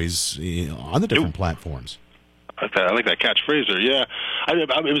of noise on the different platforms. I like that catchphrase there. Yeah,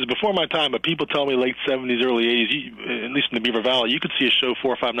 it was before my time, but people tell me late 70s, early 80s, at least in the Beaver Valley, you could see a show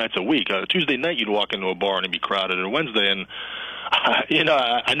 4 or 5 nights a week. Tuesday night, you'd walk into a bar and it'd be crowded, or Wednesday, and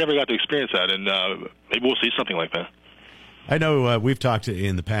I never got to experience that, and maybe we'll see something like that. I know we've talked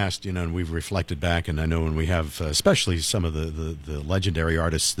in the past, and we've reflected back, and I know when we have, especially some of the legendary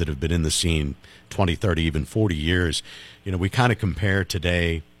artists that have been in the scene 20, 30, even 40 years, we kind of compare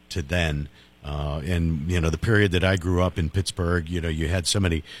today to then. And, the period that I grew up in Pittsburgh, you had so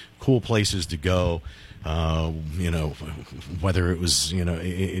many cool places to go, whether it was,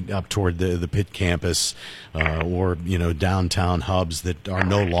 up toward the Pitt campus or, downtown hubs that are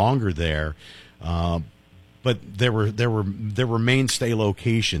no longer there. But there were mainstay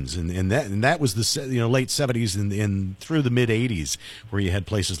locations, and that was the late 70s and through the mid 80s where you had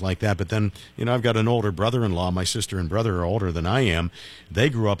places like that. But then I've got an older brother-in-law. My sister and brother are older than I am. They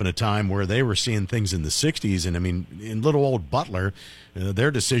grew up in a time where they were seeing things in the 60s, and I mean, in little old Butler,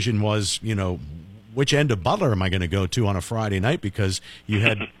 their decision was which end of Butler am I going to go to on a Friday night? Because you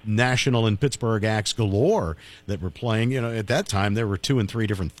had national and Pittsburgh acts galore that were playing. At that time, there were 2 and 3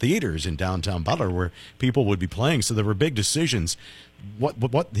 different theaters in downtown Butler where people would be playing. So there were big decisions what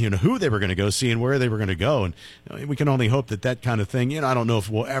who they were going to go see and where they were going to go. And we can only hope that kind of thing, I don't know if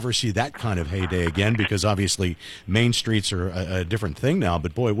we'll ever see that kind of heyday again, because obviously main streets are a different thing now.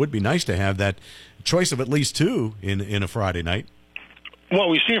 But boy, it would be nice to have that choice of at least 2 in a Friday night. What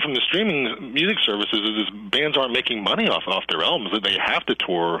we see from the streaming music services is bands aren't making money off their albums. They have to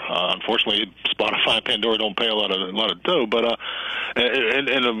tour. Unfortunately, Spotify and Pandora don't pay a lot of dough. But and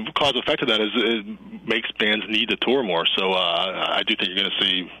the cause effect of that is it makes bands need to tour more. So I do think you're going to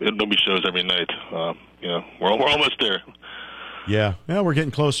see there'll be shows every night. We're almost there. Yeah, we're getting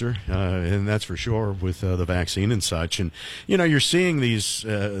closer, and that's for sure with the vaccine and such. And you're seeing these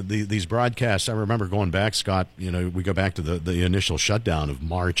broadcasts. I remember going back, Scott. We go back to the initial shutdown of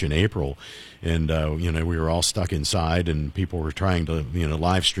March and April, and we were all stuck inside, and people were trying to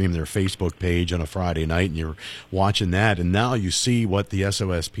live stream their Facebook page on a Friday night, and you're watching that. And now you see what the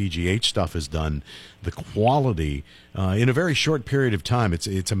SOS PGH stuff has done. The quality in a very short period of time.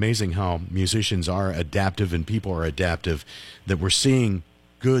 It's amazing how musicians are adaptive and people are adaptive, that we're seeing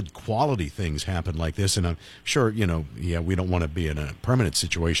good quality things happen like this. And I'm sure, we don't want to be in a permanent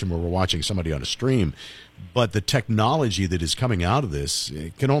situation where we're watching somebody on a stream, but the technology that is coming out of this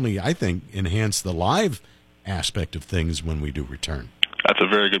can only, I think, enhance the live aspect of things when we do return. That's a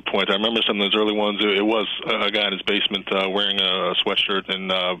very good point. I remember some of those early ones. It was a guy in his basement wearing a sweatshirt,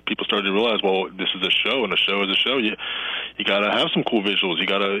 and people started to realize, well, this is a show, and a show is a show. You got to have some cool visuals. You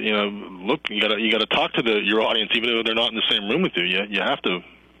got to look. You got to talk to your audience, even though they're not in the same room with you. You have to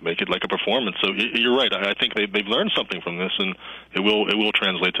make it like a performance. So you're right. I think they've learned something from this, and it will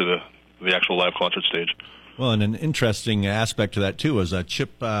translate to the actual live concert stage. Well, and an interesting aspect to that too was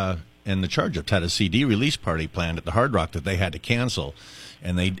Chip and the Charge-Ups had a CD release party planned at the Hard Rock that they had to cancel,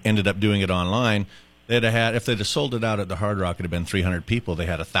 and they ended up doing it online. They'd have had, if they'd have sold it out at the Hard Rock, it'd have been 300 people. They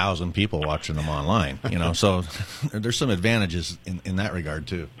had 1,000 people watching them online. So there's some advantages in that regard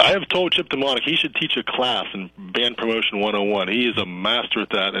too. I have told Chip DeMonic he should teach a class in Band Promotion 101. He is a master at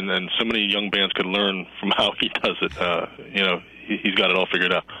that, and so many young bands could learn from how he does it. He's got it all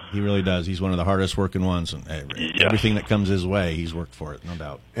figured out. He really does. He's one of the hardest working ones, and everything that comes his way, he's worked for it, no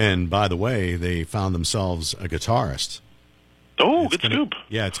doubt. And by the way, they found themselves a guitarist. Oh, good scoop.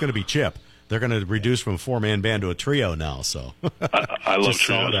 Yeah, it's going to be Chip. They're going to reduce from a 4-man band to a trio now. So I love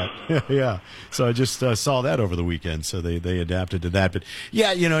trios. That. Yeah, so I just saw that over the weekend. So they adapted to that. But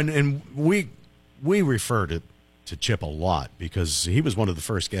yeah, and we refer to Chip a lot because he was one of the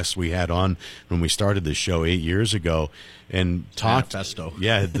first guests we had on when we started this show 8 years ago, and talked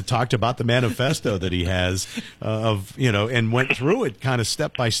about the manifesto that he has and went through it kind of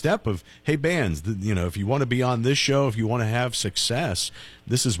step by step of, hey, bands, if you want to be on this show, if you want to have success,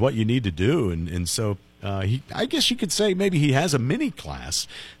 this is what you need to do. And so I guess you could say maybe he has a mini class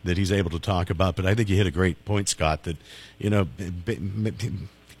that he's able to talk about. But I think you hit a great point, Scott, that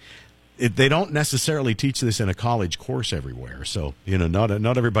they don't necessarily teach this in a college course everywhere. So, not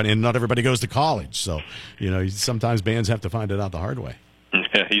everybody goes to college. So, sometimes bands have to find it out the hard way.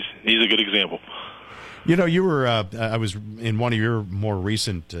 Yeah, he's a good example. You were, I was in one of your more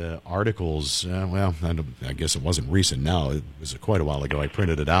recent articles. I guess it wasn't recent now. It was quite a while ago. I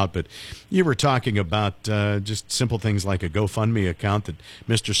printed it out. But you were talking about just simple things like a GoFundMe account that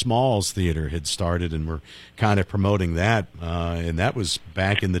Mr. Small's Theater had started, and we're kind of promoting that. And that was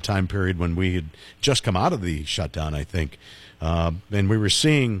back in the time period when we had just come out of the shutdown, I think. And we were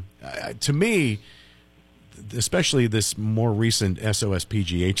seeing, to me, especially this more recent SOS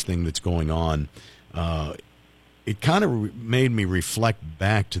PGH thing that's going on, it kind of made me reflect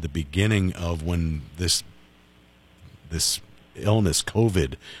back to the beginning of when this illness,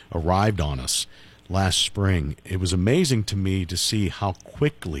 COVID, arrived on us last spring. It was amazing to me to see how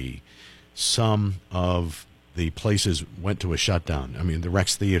quickly some of the places went to a shutdown. I mean, the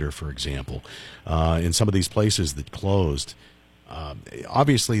Rex Theater, for example, and some of these places that closed.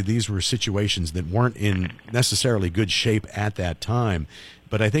 Obviously, these were situations that weren't in necessarily good shape at that time,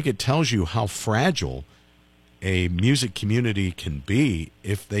 but I think it tells you how fragile a music community can be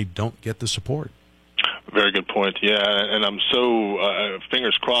if they don't get the support. Very good point. Yeah, and I'm so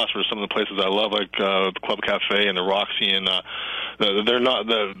fingers crossed for some of the places I love, like the Club Cafe and the Roxy, and they're not.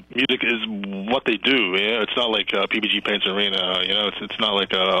 The music is what they do. You know? It's not like PBG Paints Arena. You know, it's not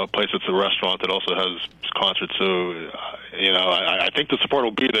like a place that's a restaurant that also has concerts. So, you know, I think the support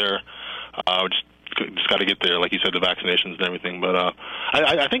will be there. Just got to get there, like you said, the vaccinations and everything. But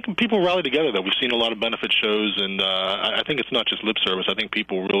I think people rally together, though. We've seen a lot of benefit shows, and I think it's not just lip service. I think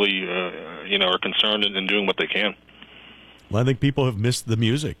people really, you know, are concerned and doing what they can. Well, I think people have missed the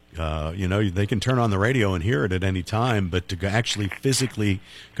music. You know, they can turn on the radio and hear it at any time, but to actually physically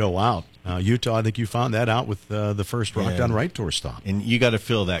go out. Utah, I think you found that out with the first Rock Down Right tour stop. And you got to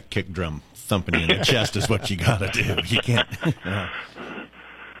feel that kick drum thumping in the chest is what you got to do. You can't.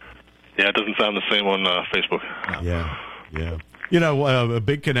 Yeah, it doesn't sound the same on Facebook. Yeah, yeah. You know, a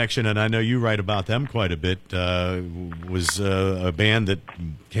big connection, and I know you write about them quite a bit, was a band that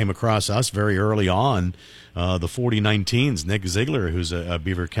came across us very early on, the 4019s. Nick Ziegler, who's a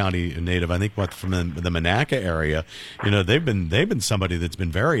Beaver County native, I think, from the Monaca area. You know, they've been somebody that's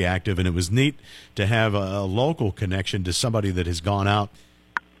been very active, and it was neat to have a local connection to somebody that has gone out,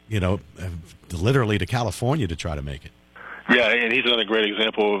 you know, literally to California to try to make it. Yeah, and he's another great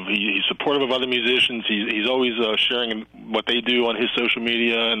example of he's supportive of other musicians. He's always sharing what they do on his social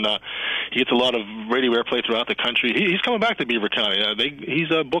media, and he gets a lot of radio airplay throughout the country. He's coming back to Beaver County. He's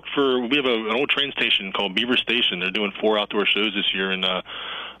booked for. We have an old train station called Beaver Station. They're doing 4 outdoor shows this year, and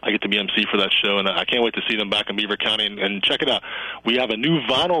I get to be MC for that show, and I can't wait to see them back in Beaver County. And check it out. We have a new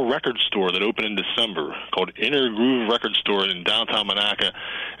vinyl record store that opened in December called Inner Groove Record Store in downtown Monaca,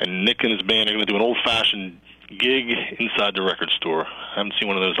 and Nick and his band are going to do an old-fashioned gig inside the record store. I haven't seen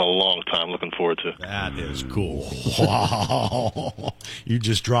one of those in a long time. Looking forward to it. That is cool. Wow. You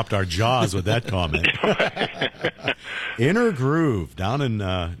just dropped our jaws with that comment. Inner Groove down in,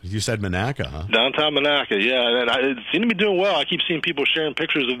 you said Monaca, huh? Downtown Monaca, yeah. And it seemed to be doing well. I keep seeing people sharing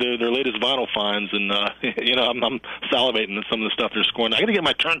pictures of their latest vinyl finds, and, you know, I'm salivating at some of the stuff they're scoring. I got to get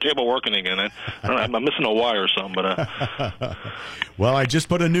my turntable working again. I'm missing a wire or something. But Well, I just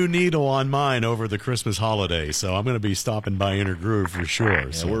put a new needle on mine over the Christmas holiday, so I'm going to be stopping by Inner Groove for sure.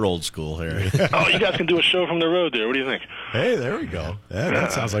 Yeah, so we're old school here. Oh, you guys can do a show from the road there. What do you think? Hey, there we go.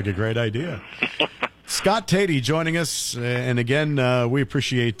 That sounds like a great idea. Scott Tady joining us, and again, we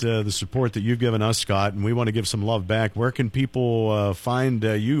appreciate the support that you've given us, Scott, and we want to give some love back. Where can people find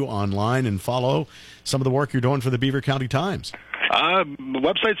you online and follow some of the work you're doing for the Beaver County Times? The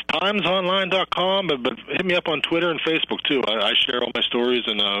website's timesonline.com, but hit me up on Twitter and Facebook, too. I share all my stories,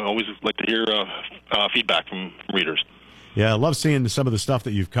 and always like to hear feedback from readers. Yeah, I love seeing some of the stuff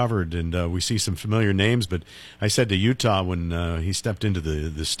that you've covered, and we see some familiar names. But I said to Utah when he stepped into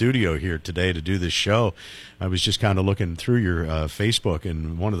the studio here today to do this show, I was just kind of looking through your Facebook,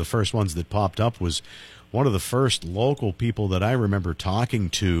 and one of the first ones that popped up was one of the first local people that I remember talking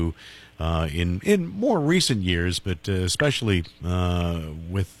to in more recent years, but especially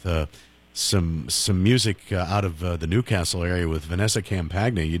with some music out of the Newcastle area with Vanessa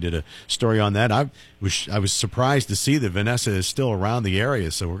Campagna. You did a story on that. I was surprised to see that Vanessa is still around the area,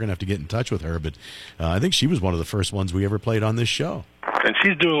 so we're going to have to get in touch with her. But I think she was one of the first ones we ever played on this show. And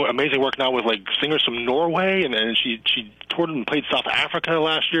she's doing amazing work now with like singers from Norway, and she toured and played South Africa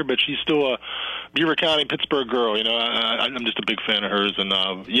last year. But she's still a Beaver County, Pittsburgh girl. You know, I'm just a big fan of hers, and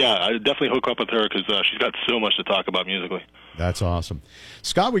yeah, I definitely hook up with her because she's got so much to talk about musically. That's awesome.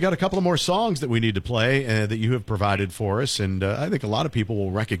 Scott, we got a couple of more songs that we need to play that you have provided for us, and I think a lot of people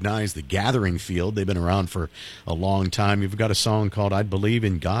will recognize the Gathering Field. They've been around for a long time. You've got a song called I Believe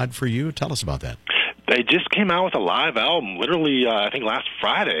in God for You. Tell us about that. They just came out with a live album, literally, I think last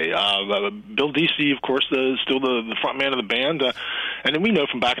Friday. Bill DC, of course, still the front man of the band. And then we know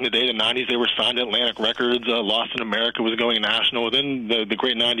from back in the day, the 90s, they were signed to Atlantic Records. Lost in America was going national. Then the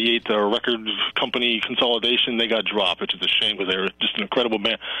great 98 record company consolidation, they got dropped, which is a shame because they were just an incredible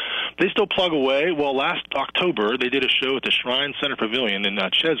band. They still plug away. Well, last October, they did a show at the Shrine Center Pavilion in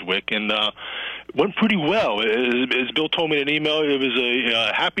Cheswick, and went pretty well. As Bill told me in an email, it was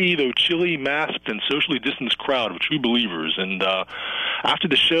a happy, though chilly, masked, and socially distanced crowd of true believers. And after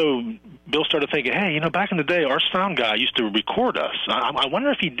the show, Bill started thinking, hey, back in the day, our sound guy used to record us. I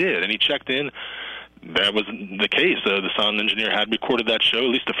wonder if he did. And he checked in. That was the case. The sound engineer had recorded that show, at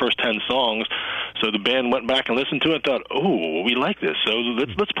least the first 10 songs. So the band went back and listened to it and thought, oh, we like this. So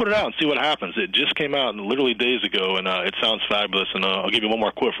let's put it out and see what happens. It just came out literally days ago, and it sounds fabulous. And I'll give you one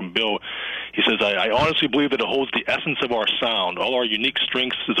more quote from Bill. He says, I honestly believe that it holds the essence of our sound, all our unique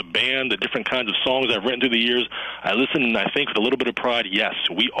strengths as a band, the different kinds of songs I've written through the years. I listen and I think with a little bit of pride, yes,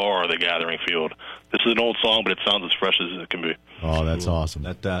 we are the Gathering Field. This is an old song, but it sounds as fresh as it can be. Oh, that's awesome.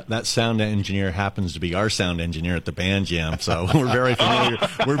 That sound engineer happens to be our sound engineer at the band jam, so we're very familiar.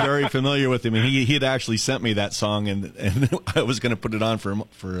 We're very familiar with him, and he had actually sent me that song, and I was going to put it on for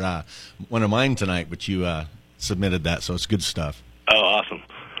one of mine tonight, but you submitted that, so it's good stuff. Oh, awesome.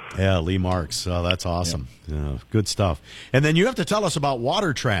 Yeah, Lee Marks. Oh, that's awesome. Yeah, good stuff. And then you have to tell us about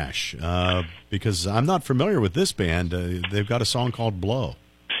Water Trash, because I'm not familiar with this band. They've got a song called Blow.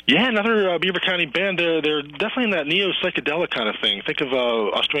 Yeah, another Beaver County band. They're definitely in that neo-psychedelic kind of thing. Think of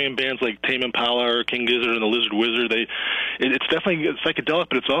Australian bands like Tame Impala or King Gizzard and the Lizard Wizard. It's definitely psychedelic,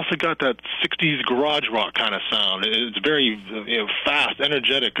 but it's also got that 60s garage rock kind of sound. It's very fast,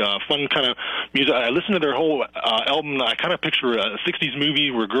 energetic, fun kind of music. I listened to their whole album. I kind of picture a 60s movie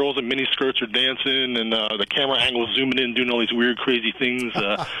where girls in miniskirts are dancing and the camera angles zooming in, doing all these weird, crazy things.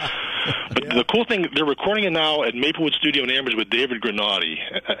 But the cool thing, they're recording it now at Maplewood Studio in Ambridge with David Granati.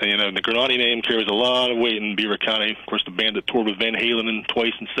 The Granati name carries a lot of weight in Beaver County. Of course, the band that toured with Van Halen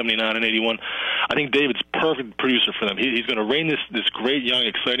twice in 79 and 81. I think David's perfect producer for them. He's going to rein this great, young,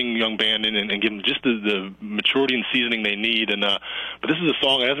 exciting young band in and give them just the maturity and seasoning they need. But this is a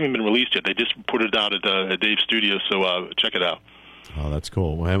song that hasn't even been released yet. They just put it out at Dave's studio, so check it out. Oh, that's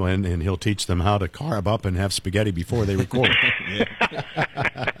cool. And he'll teach them how to carb up and have spaghetti before they record.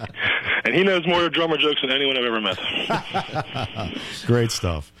 And he knows more drummer jokes than anyone I've ever met. Great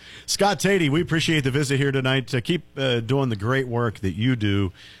stuff. Scott Tady, we appreciate the visit here tonight. Keep doing the great work that you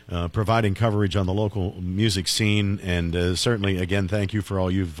do, providing coverage on the local music scene. And certainly, again, thank you for all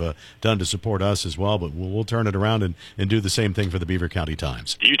you've done to support us as well. But we'll turn it around and do the same thing for the Beaver County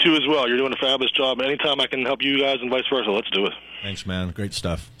Times. You too as well. You're doing a fabulous job. Anytime I can help you guys and vice versa, let's do it. Thanks, man. Great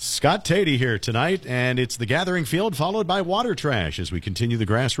stuff. Scott Tady here tonight, and it's the Gathering Field followed by Water Trash as we continue the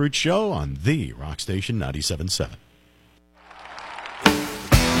Grassroots Show on the Rock Station 97.7.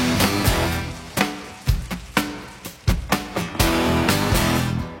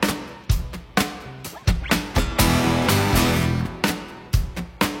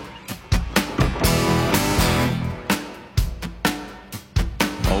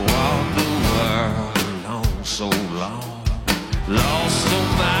 Lost on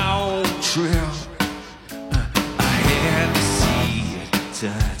my own trail. I had to see it,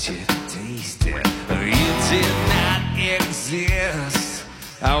 touch it, taste it. It did not exist.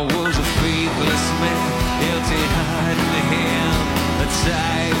 I was a faithless man, empty-eyed in the hand, a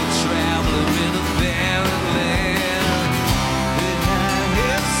tired traveler in a barren land. And I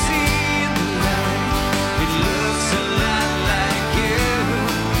have seen the light. It looks a lot like you.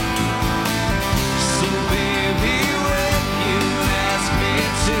 So baby,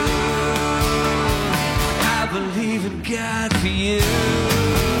 I believe in God for you.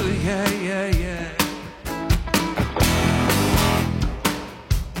 Yeah, yeah, yeah.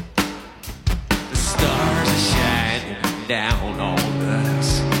 The stars are shining down on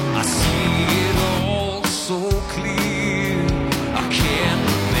us. I see it all so clear. I can't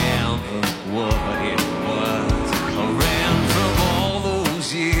remember what it was. I ran from all those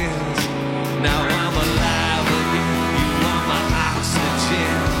years. Now I'm alive again. You are my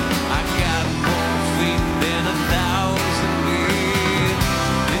oxygen. I got more faith than 1,000 men.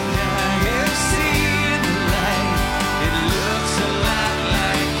 And I have seen the light. It looks a lot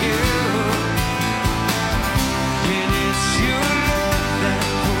like you. And it's your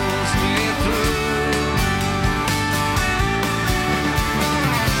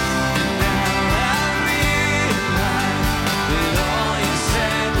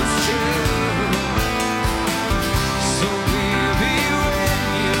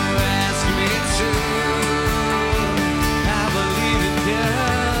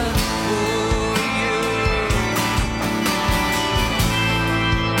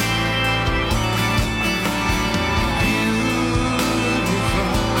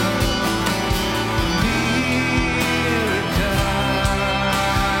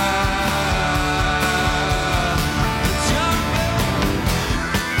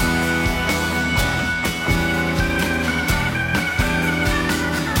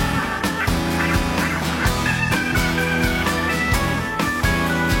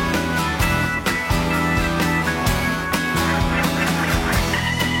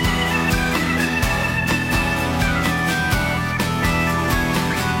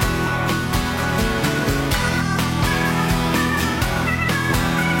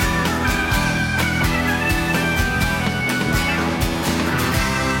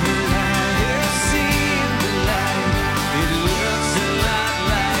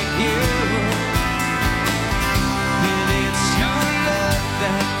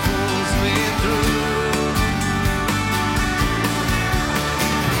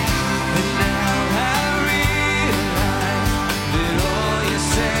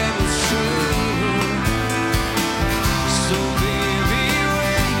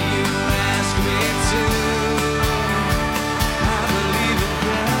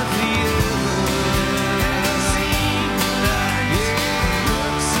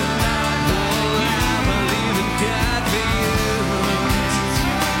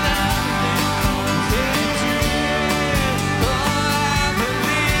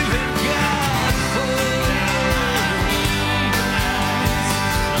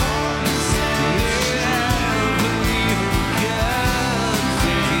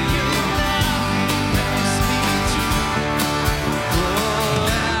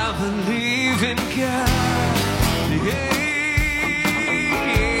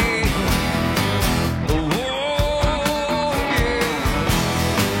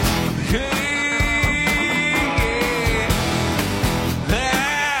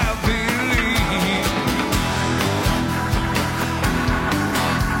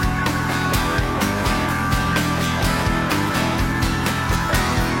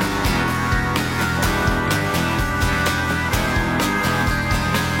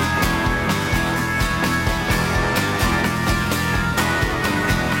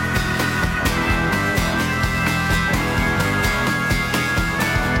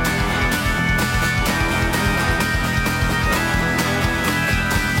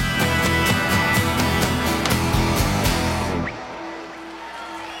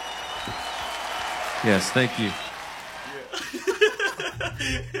Yes, thank you.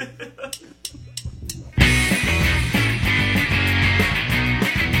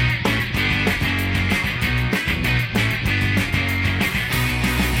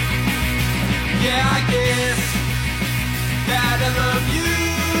 Yeah, I guess that I love you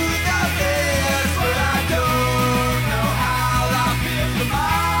the best, but I don't know how I'll feel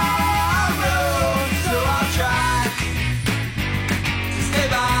tomorrow. So I'll try to stay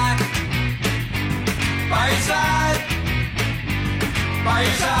by your side, by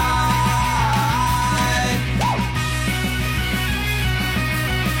your side.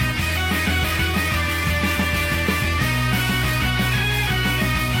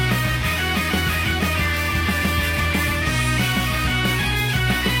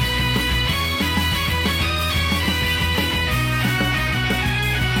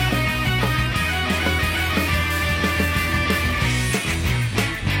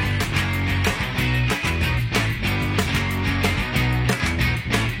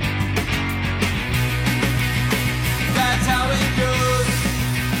 That's how it goes.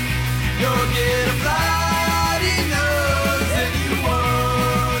 You'll get a bloody nose, and you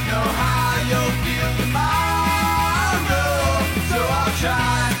won't know how you'll feel tomorrow. So I'll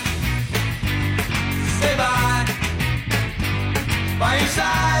try to stay by your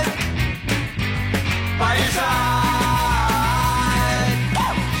side, by your side.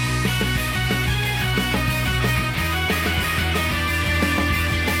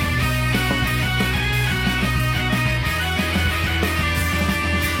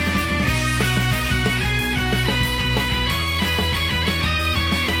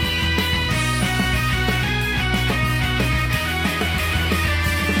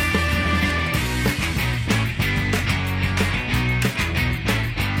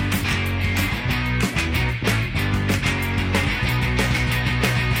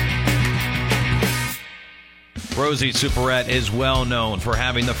 Rosie's Superette is well known for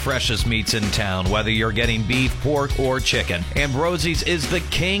having the freshest meats in town, whether you're getting beef, pork, or chicken. And Rosie's is the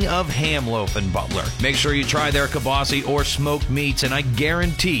king of ham loaf in Butler. Make sure you try their kibasi or smoked meats, and I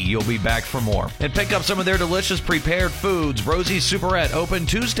guarantee you'll be back for more. And pick up some of their delicious prepared foods. Rosie's Superette, open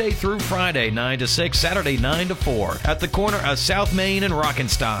Tuesday through Friday, 9 to 6, Saturday, 9 to 4. At the corner of South Main and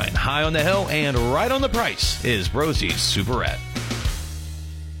Rockenstein. High on the hill and right on the price is Rosie's Superette.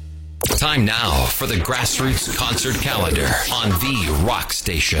 Time now for the Grassroots Concert Calendar on the Rock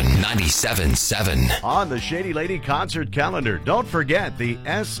Station 97.7. On the Shady Lady Concert Calendar, don't forget the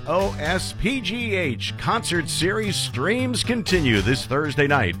SOS PGH Concert Series streams continue this Thursday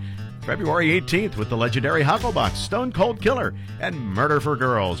night, February 18th, with the legendary Hucklebucks, Stone Cold Killer, and Murder for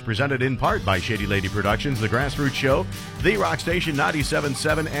Girls, presented in part by Shady Lady Productions, The Grassroots Show, The Rock Station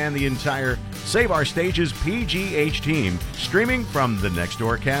 97.7, and the entire Save Our Stages PGH team, streaming from the Next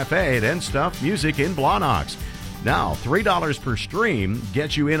Door Cafe at End Stuff Music in Blawnox. Now, $3 per stream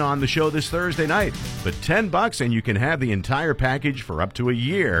gets you in on the show this Thursday night, but $10 and you can have the entire package for up to a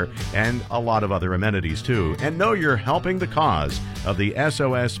year and a lot of other amenities too. And know you're helping the cause of the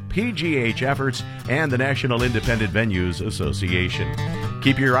SOS PGH efforts and the National Independent Venues Association.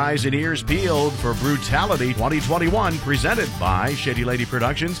 Keep your eyes and ears peeled for Brutality 2021, presented by Shady Lady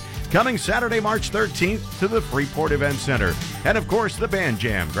Productions, coming Saturday, March 13th to the Freeport Event Center. And of course, the Band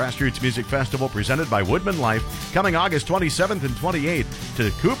Jam Grassroots Music Festival, presented by Woodman Life, coming August 27th and 28th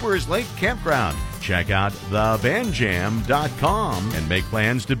to Cooper's Lake Campground. Check out thebandjam.com and make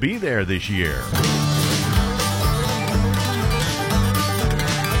plans to be there this year.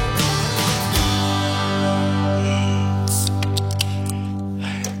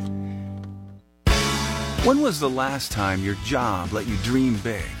 When was the last time your job let you dream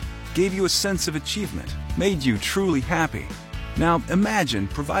big, gave you a sense of achievement, made you truly happy? Now imagine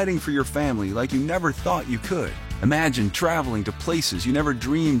providing for your family like you never thought you could. Imagine traveling to places you never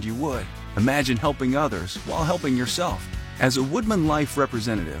dreamed you would. Imagine helping others while helping yourself. As a Woodman Life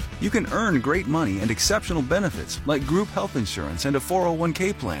representative, you can earn great money and exceptional benefits like group health insurance and a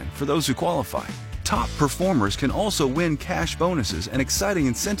 401k plan for those who qualify. Top performers can also win cash bonuses and exciting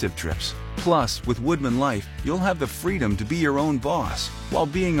incentive trips. Plus, with Woodman Life, you'll have the freedom to be your own boss while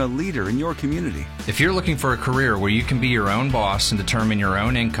being a leader in your community. If you're looking for a career where you can be your own boss and determine your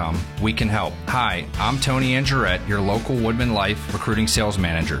own income, we can help. Hi, I'm Tony Angerette, your local Woodman Life recruiting sales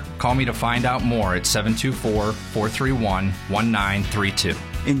manager. Call me to find out more at 724-431-1932.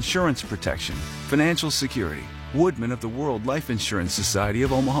 Insurance protection, financial security. Woodman of the World Life Insurance Society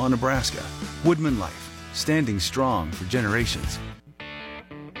of Omaha, Nebraska. Woodman Life, standing strong for generations.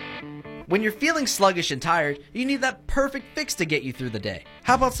 When you're feeling sluggish and tired, you need that perfect fix to get you through the day.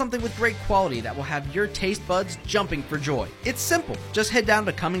 How about something with great quality that will have your taste buds jumping for joy? It's simple. Just head down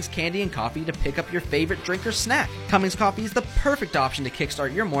to Cummings Candy and Coffee to pick up your favorite drink or snack. Cummings Coffee is the perfect option to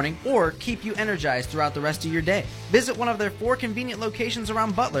kickstart your morning or keep you energized throughout the rest of your day. Visit one of their 4 convenient locations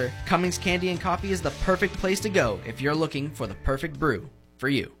around Butler. Cummings Candy and Coffee is the perfect place to go if you're looking for the perfect brew for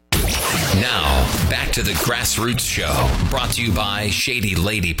you. Now, back to the Grassroots Show, brought to you by Shady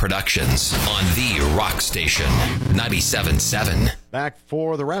Lady Productions on the Rock Station 97.7. Back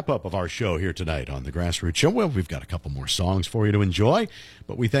for the wrap-up of our show here tonight on the Grassroots Show. Well, we've got a couple more songs for you to enjoy,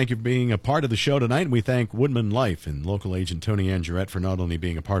 but we thank you for being a part of the show tonight, and we thank Woodman Life and local agent Tony Angerette for not only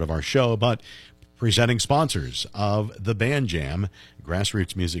being a part of our show, but presenting sponsors of the Band Jam,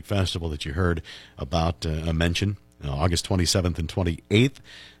 Grassroots Music Festival that you heard about mention, August 27th and 28th.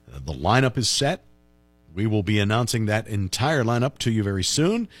 The lineup is set. We will be announcing that entire lineup to you very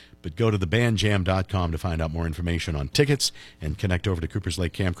soon, but go to thebandjam.com to find out more information on tickets and connect over to Cooper's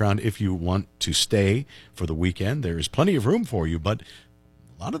Lake Campground if you want to stay for the weekend. There is plenty of room for you, but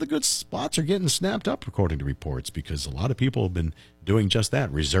a lot of the good spots are getting snapped up, according to reports, because a lot of people have been doing just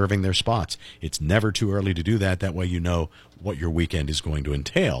that, reserving their spots. It's never too early to do that. That way you know what your weekend is going to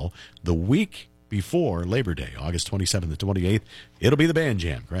entail. The week before Labor Day, August 27th and 28th, it'll be the Band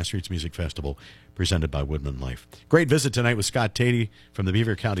Jam, Grassroots Music Festival, presented by Woodman Life. Great visit tonight with Scott Tady from the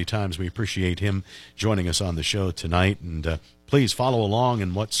Beaver County Times. We appreciate him joining us on the show tonight. And please follow along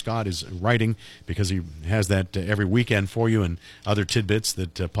in what Scott is writing, because he has that every weekend for you and other tidbits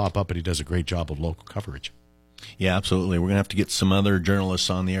that pop up, and he does a great job of local coverage. Yeah, absolutely. We're going to have to get some other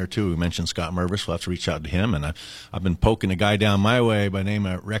journalists on the air, too. We mentioned Scott Mervis. We'll have to reach out to him. And I've been poking a guy down my way by the name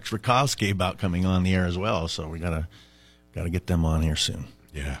of Rex Rakowski about coming on the air as well. So we got to get them on here soon.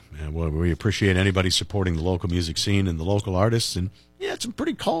 Yeah, well, we appreciate anybody supporting the local music scene and the local artists. And, yeah, some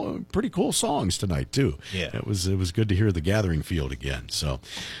pretty cool songs tonight, too. Yeah. It was good to hear the Gathering Field again. So,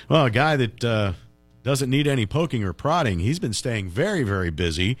 well, a guy that doesn't need any poking or prodding, he's been staying very, very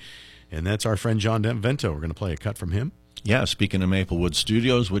busy. And that's our friend John Vento. We're going to play a cut from him. Yeah, speaking of Maplewood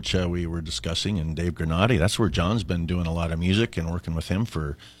Studios, which we were discussing, and Dave Granati, that's where John's been doing a lot of music and working with him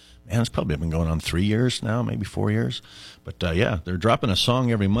for, man, it's probably been going on 3 years now, maybe 4 years. But, yeah, they're dropping a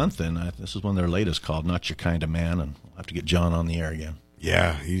song every month, and this is one of their latest called Not Your Kind of Man, and we'll have to get John on the air again.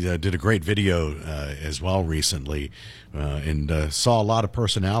 Yeah, he did a great video as well recently, and saw a lot of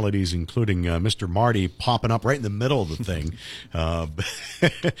personalities, including Mr. Marty popping up right in the middle of the thing.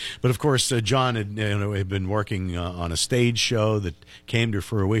 But of course, John had been working on a stage show that came to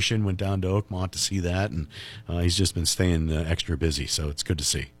fruition, went down to Oakmont to see that, and he's just been staying extra busy, so it's good to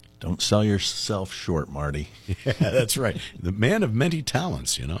see. Don't sell yourself short, Marty. Yeah, that's right. The man of many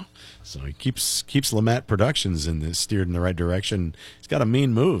talents, So he keeps Lamat Productions steered in the right direction. He's got a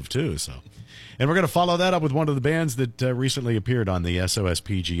mean move, too. So, and we're going to follow that up with one of the bands that recently appeared on the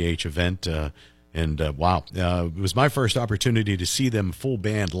SOSPGH event. Wow, it was my first opportunity to see them full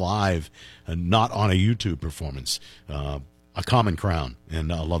band live, not on a YouTube performance. A Common Crown,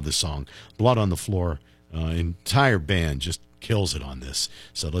 and I love this song. Blood on the Floor. Entire band just kills it on this.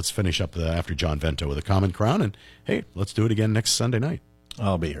 So let's finish up after John Vento with A Common Crown, and hey, let's do it again next Sunday night.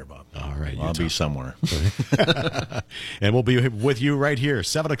 I'll be here, Bob. All right. I'll be somewhere. And we'll be with you right here,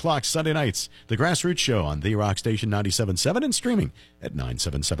 7 o'clock Sunday nights, the Grassroots Show on the Rock Station 97.7 and streaming at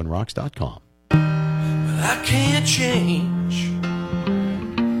 977rocks.com. I can't change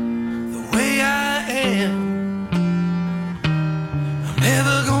the way I am. I'm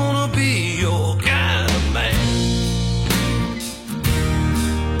never gonna be your kind of man.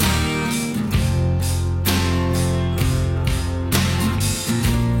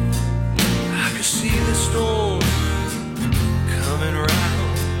 I can see the storm coming around.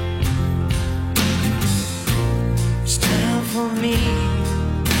 It's time for me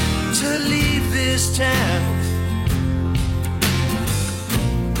to leave this town.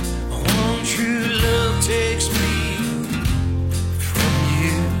 One true love takes me from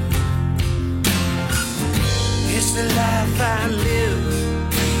you. It's the life I live,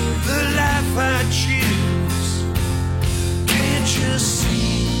 the life I choose. Can't you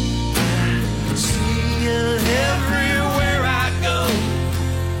see? I see you everywhere I go.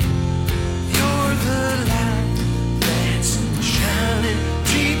 You're the light that's shining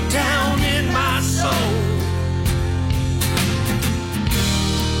deep down in my soul.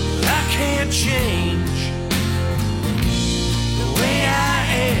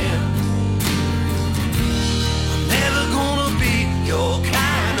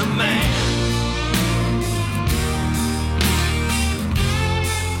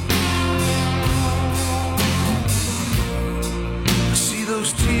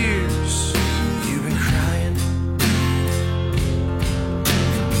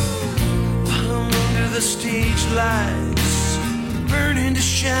 the stage lights burning to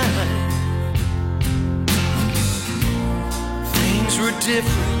shine. Things were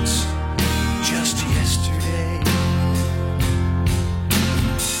different just yesterday.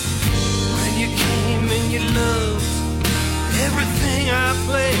 When you came and you loved everything I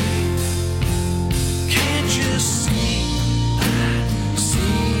played. Can't you see? I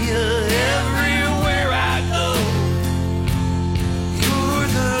see you everywhere I go. You're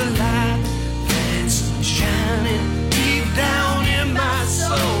the light that's shining deep down in my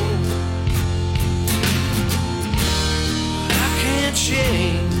soul. I can't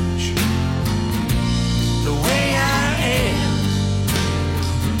change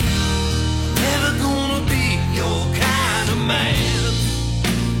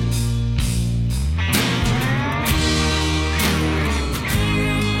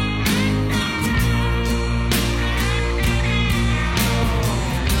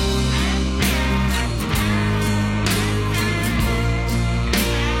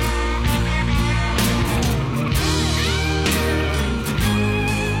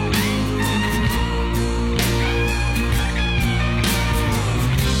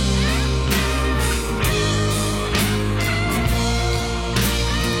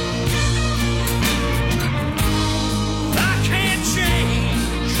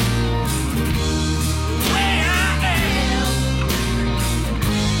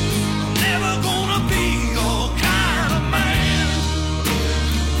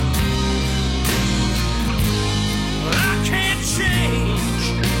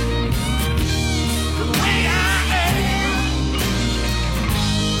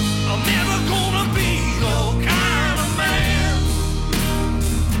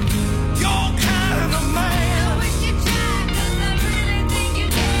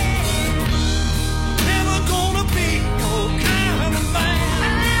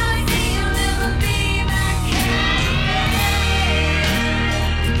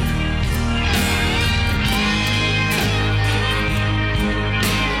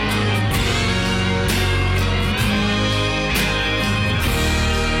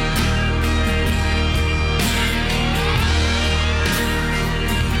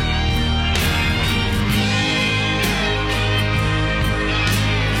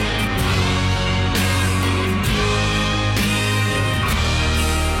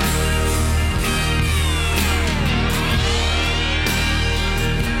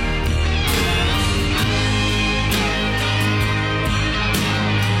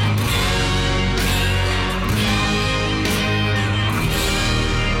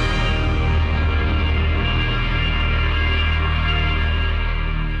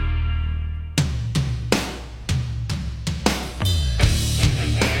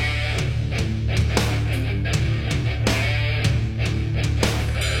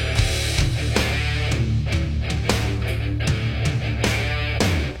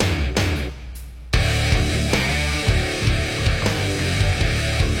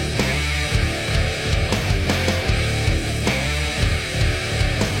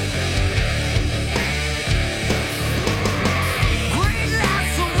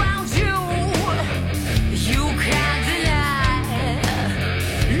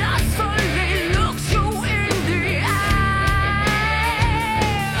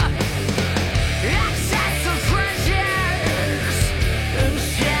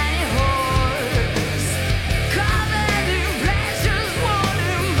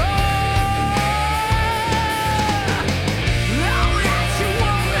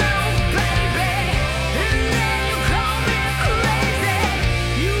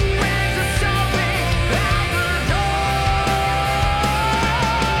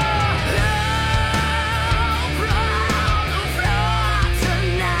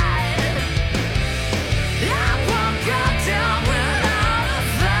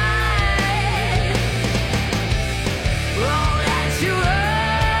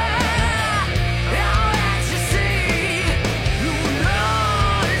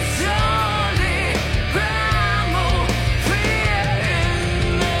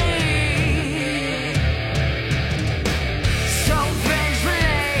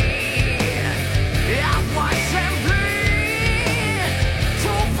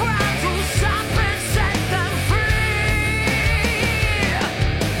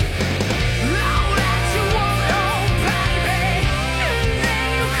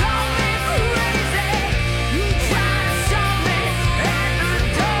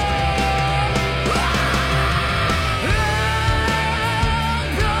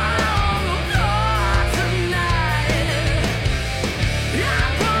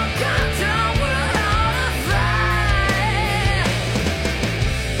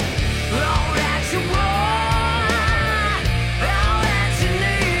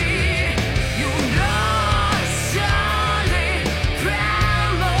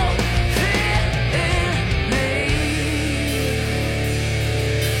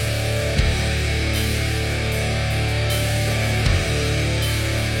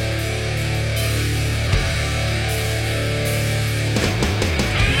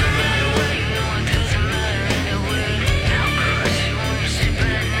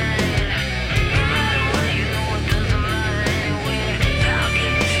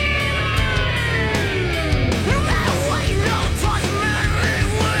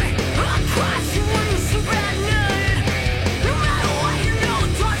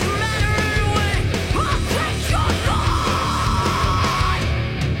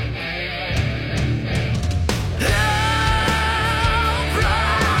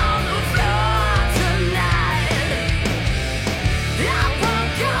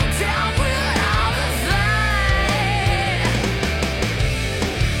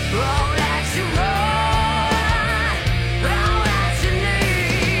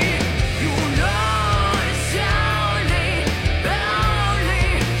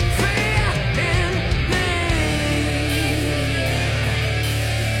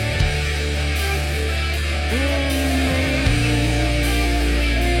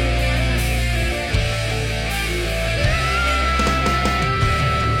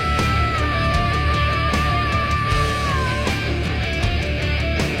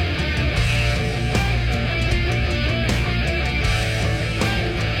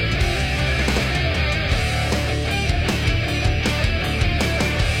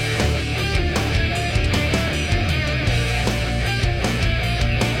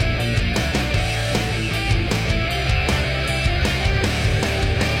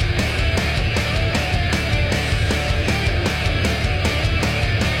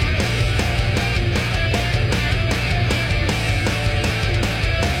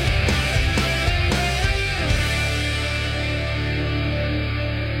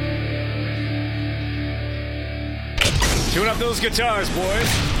those guitars,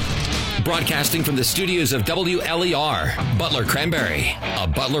 boys. Broadcasting from the studios of WLER, Butler Cranberry, a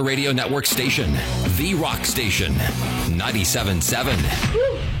Butler Radio Network station. The Rock Station, 97.7.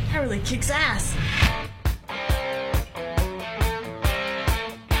 Woo, that really kicks ass.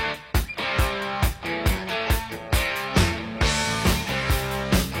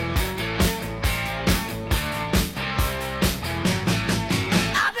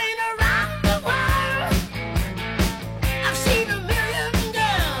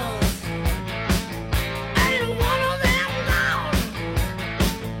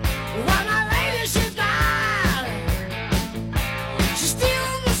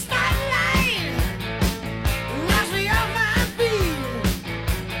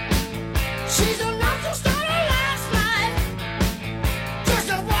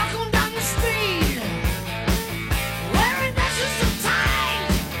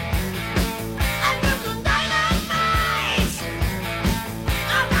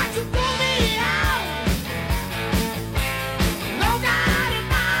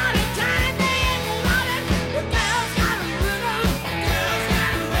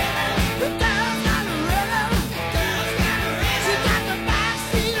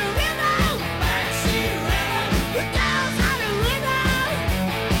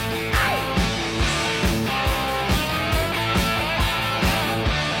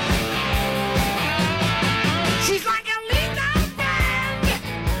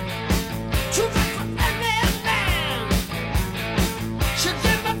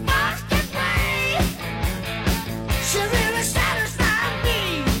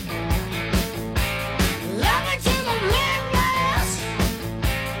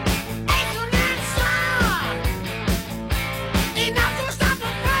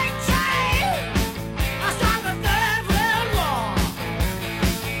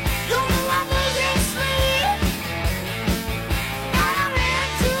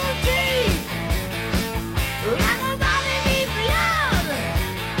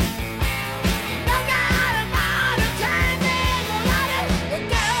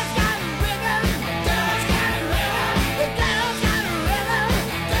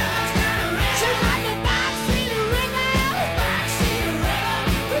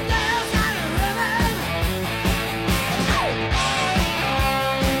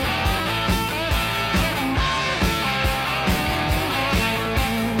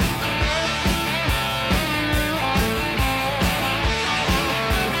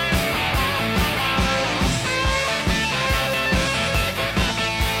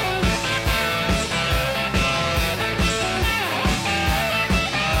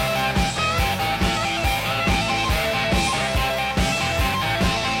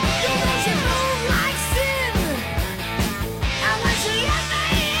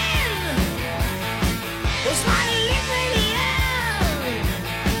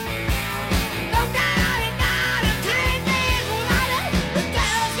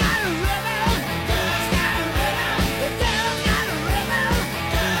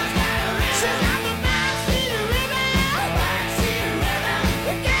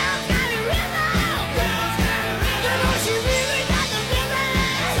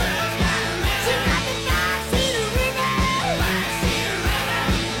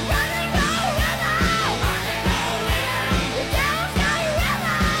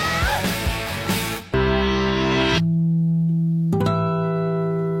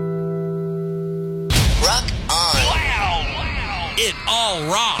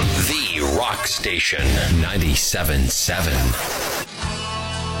 Station 97.7.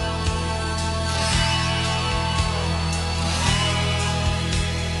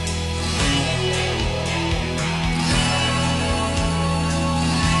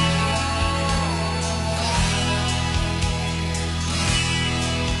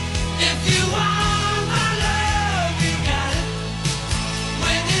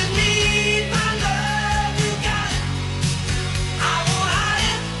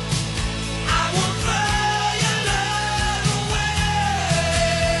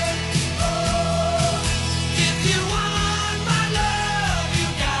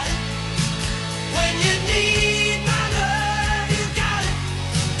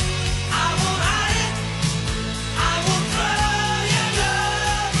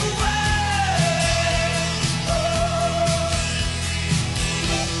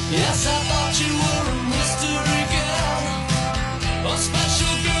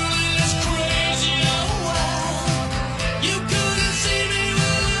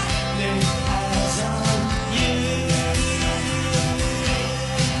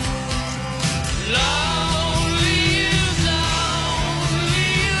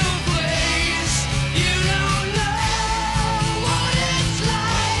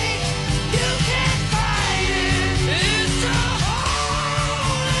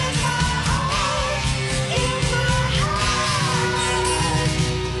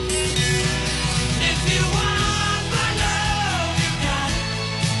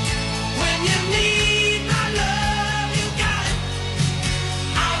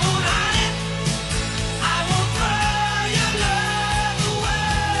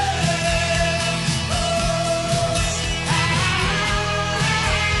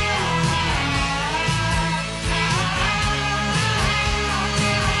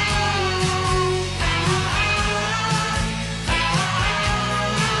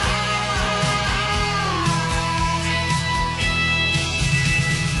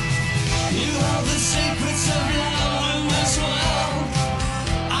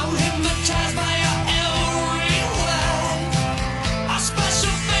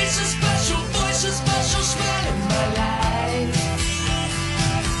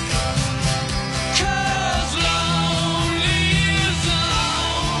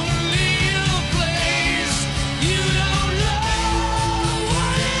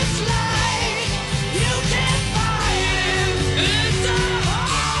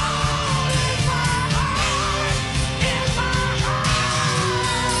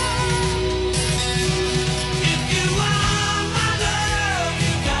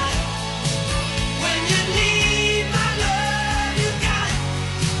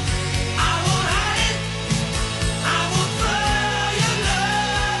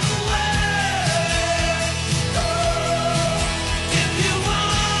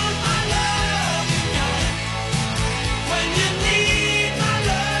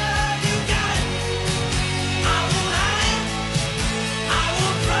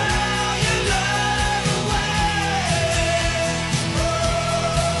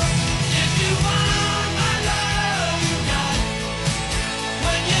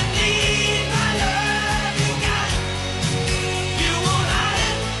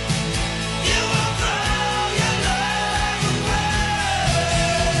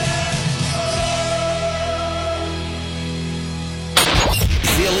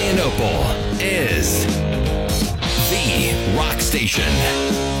 purple is the Rock Station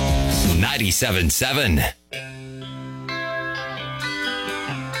 97.7.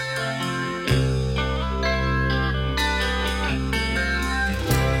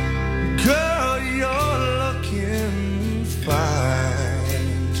 Girl, you're looking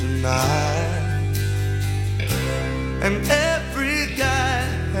fine tonight, and every guy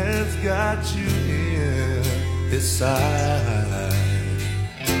has got you in his sight.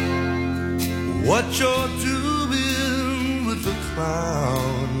 What you're doing with a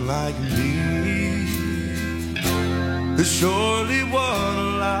clown like me is surely one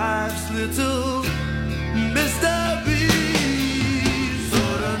of life's little mysteries. So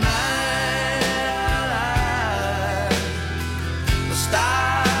tonight, the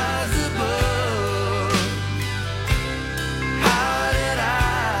stars above, how did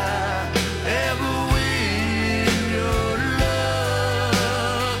I ever win your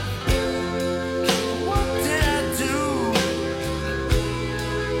love? What did I do?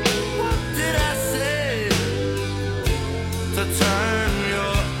 What did I say to turn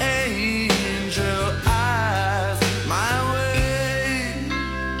your angel eyes my way?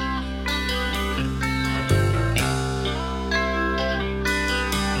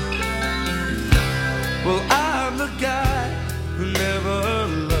 Well, I'm the guy who never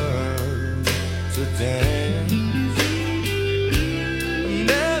learned to dance,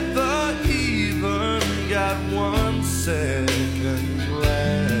 never even got one second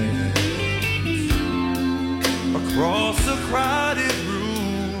glance across the crowded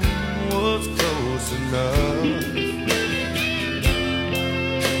room was close enough.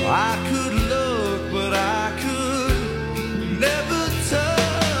 I could look, but I could never touch.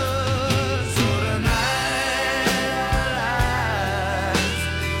 So tonight,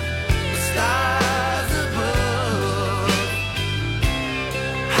 the stars above,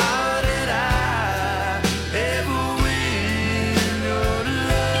 how did I ever win your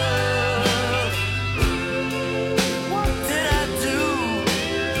love? What did I do?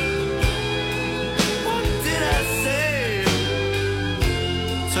 What did I say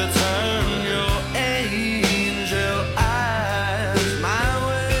to turn your angel eyes my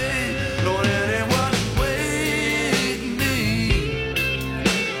way? Don't anyone wake me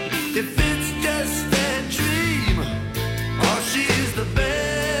if it's just a dream, or she's the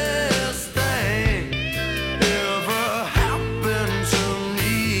best thing ever happened to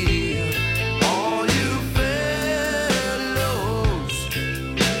me. All you fellows,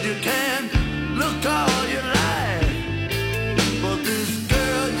 you can look all you like, but this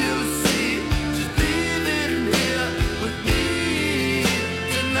girl you see, she's leaving here with me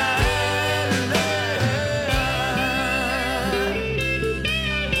tonight.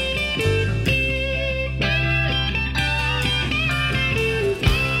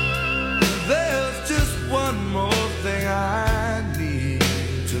 There's just one more thing I need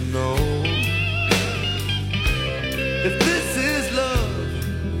to know. If this is love,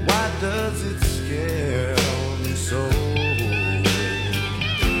 why does it scare me so?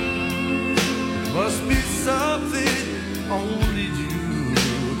 Must be something only you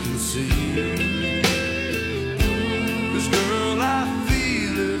can see. 'Cause girl, I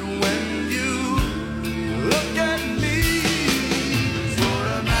feel it when you look at me. So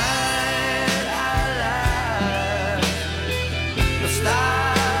tonight I like the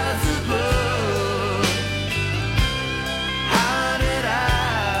stars above. How did I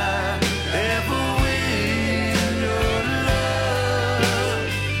ever win your love?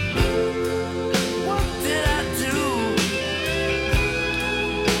 What did I do?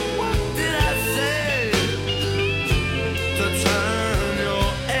 What did I say to turn your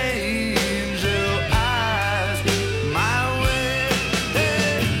angel eyes my way?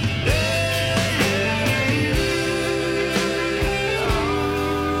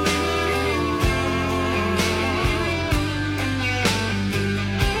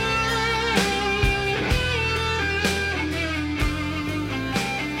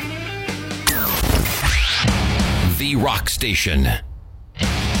 The Rock Station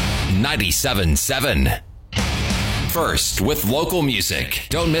 97.7. First with local music.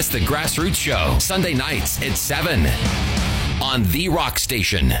 Don't miss the Grassroots Show Sunday nights at 7 on The Rock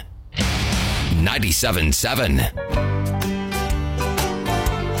Station 97.7.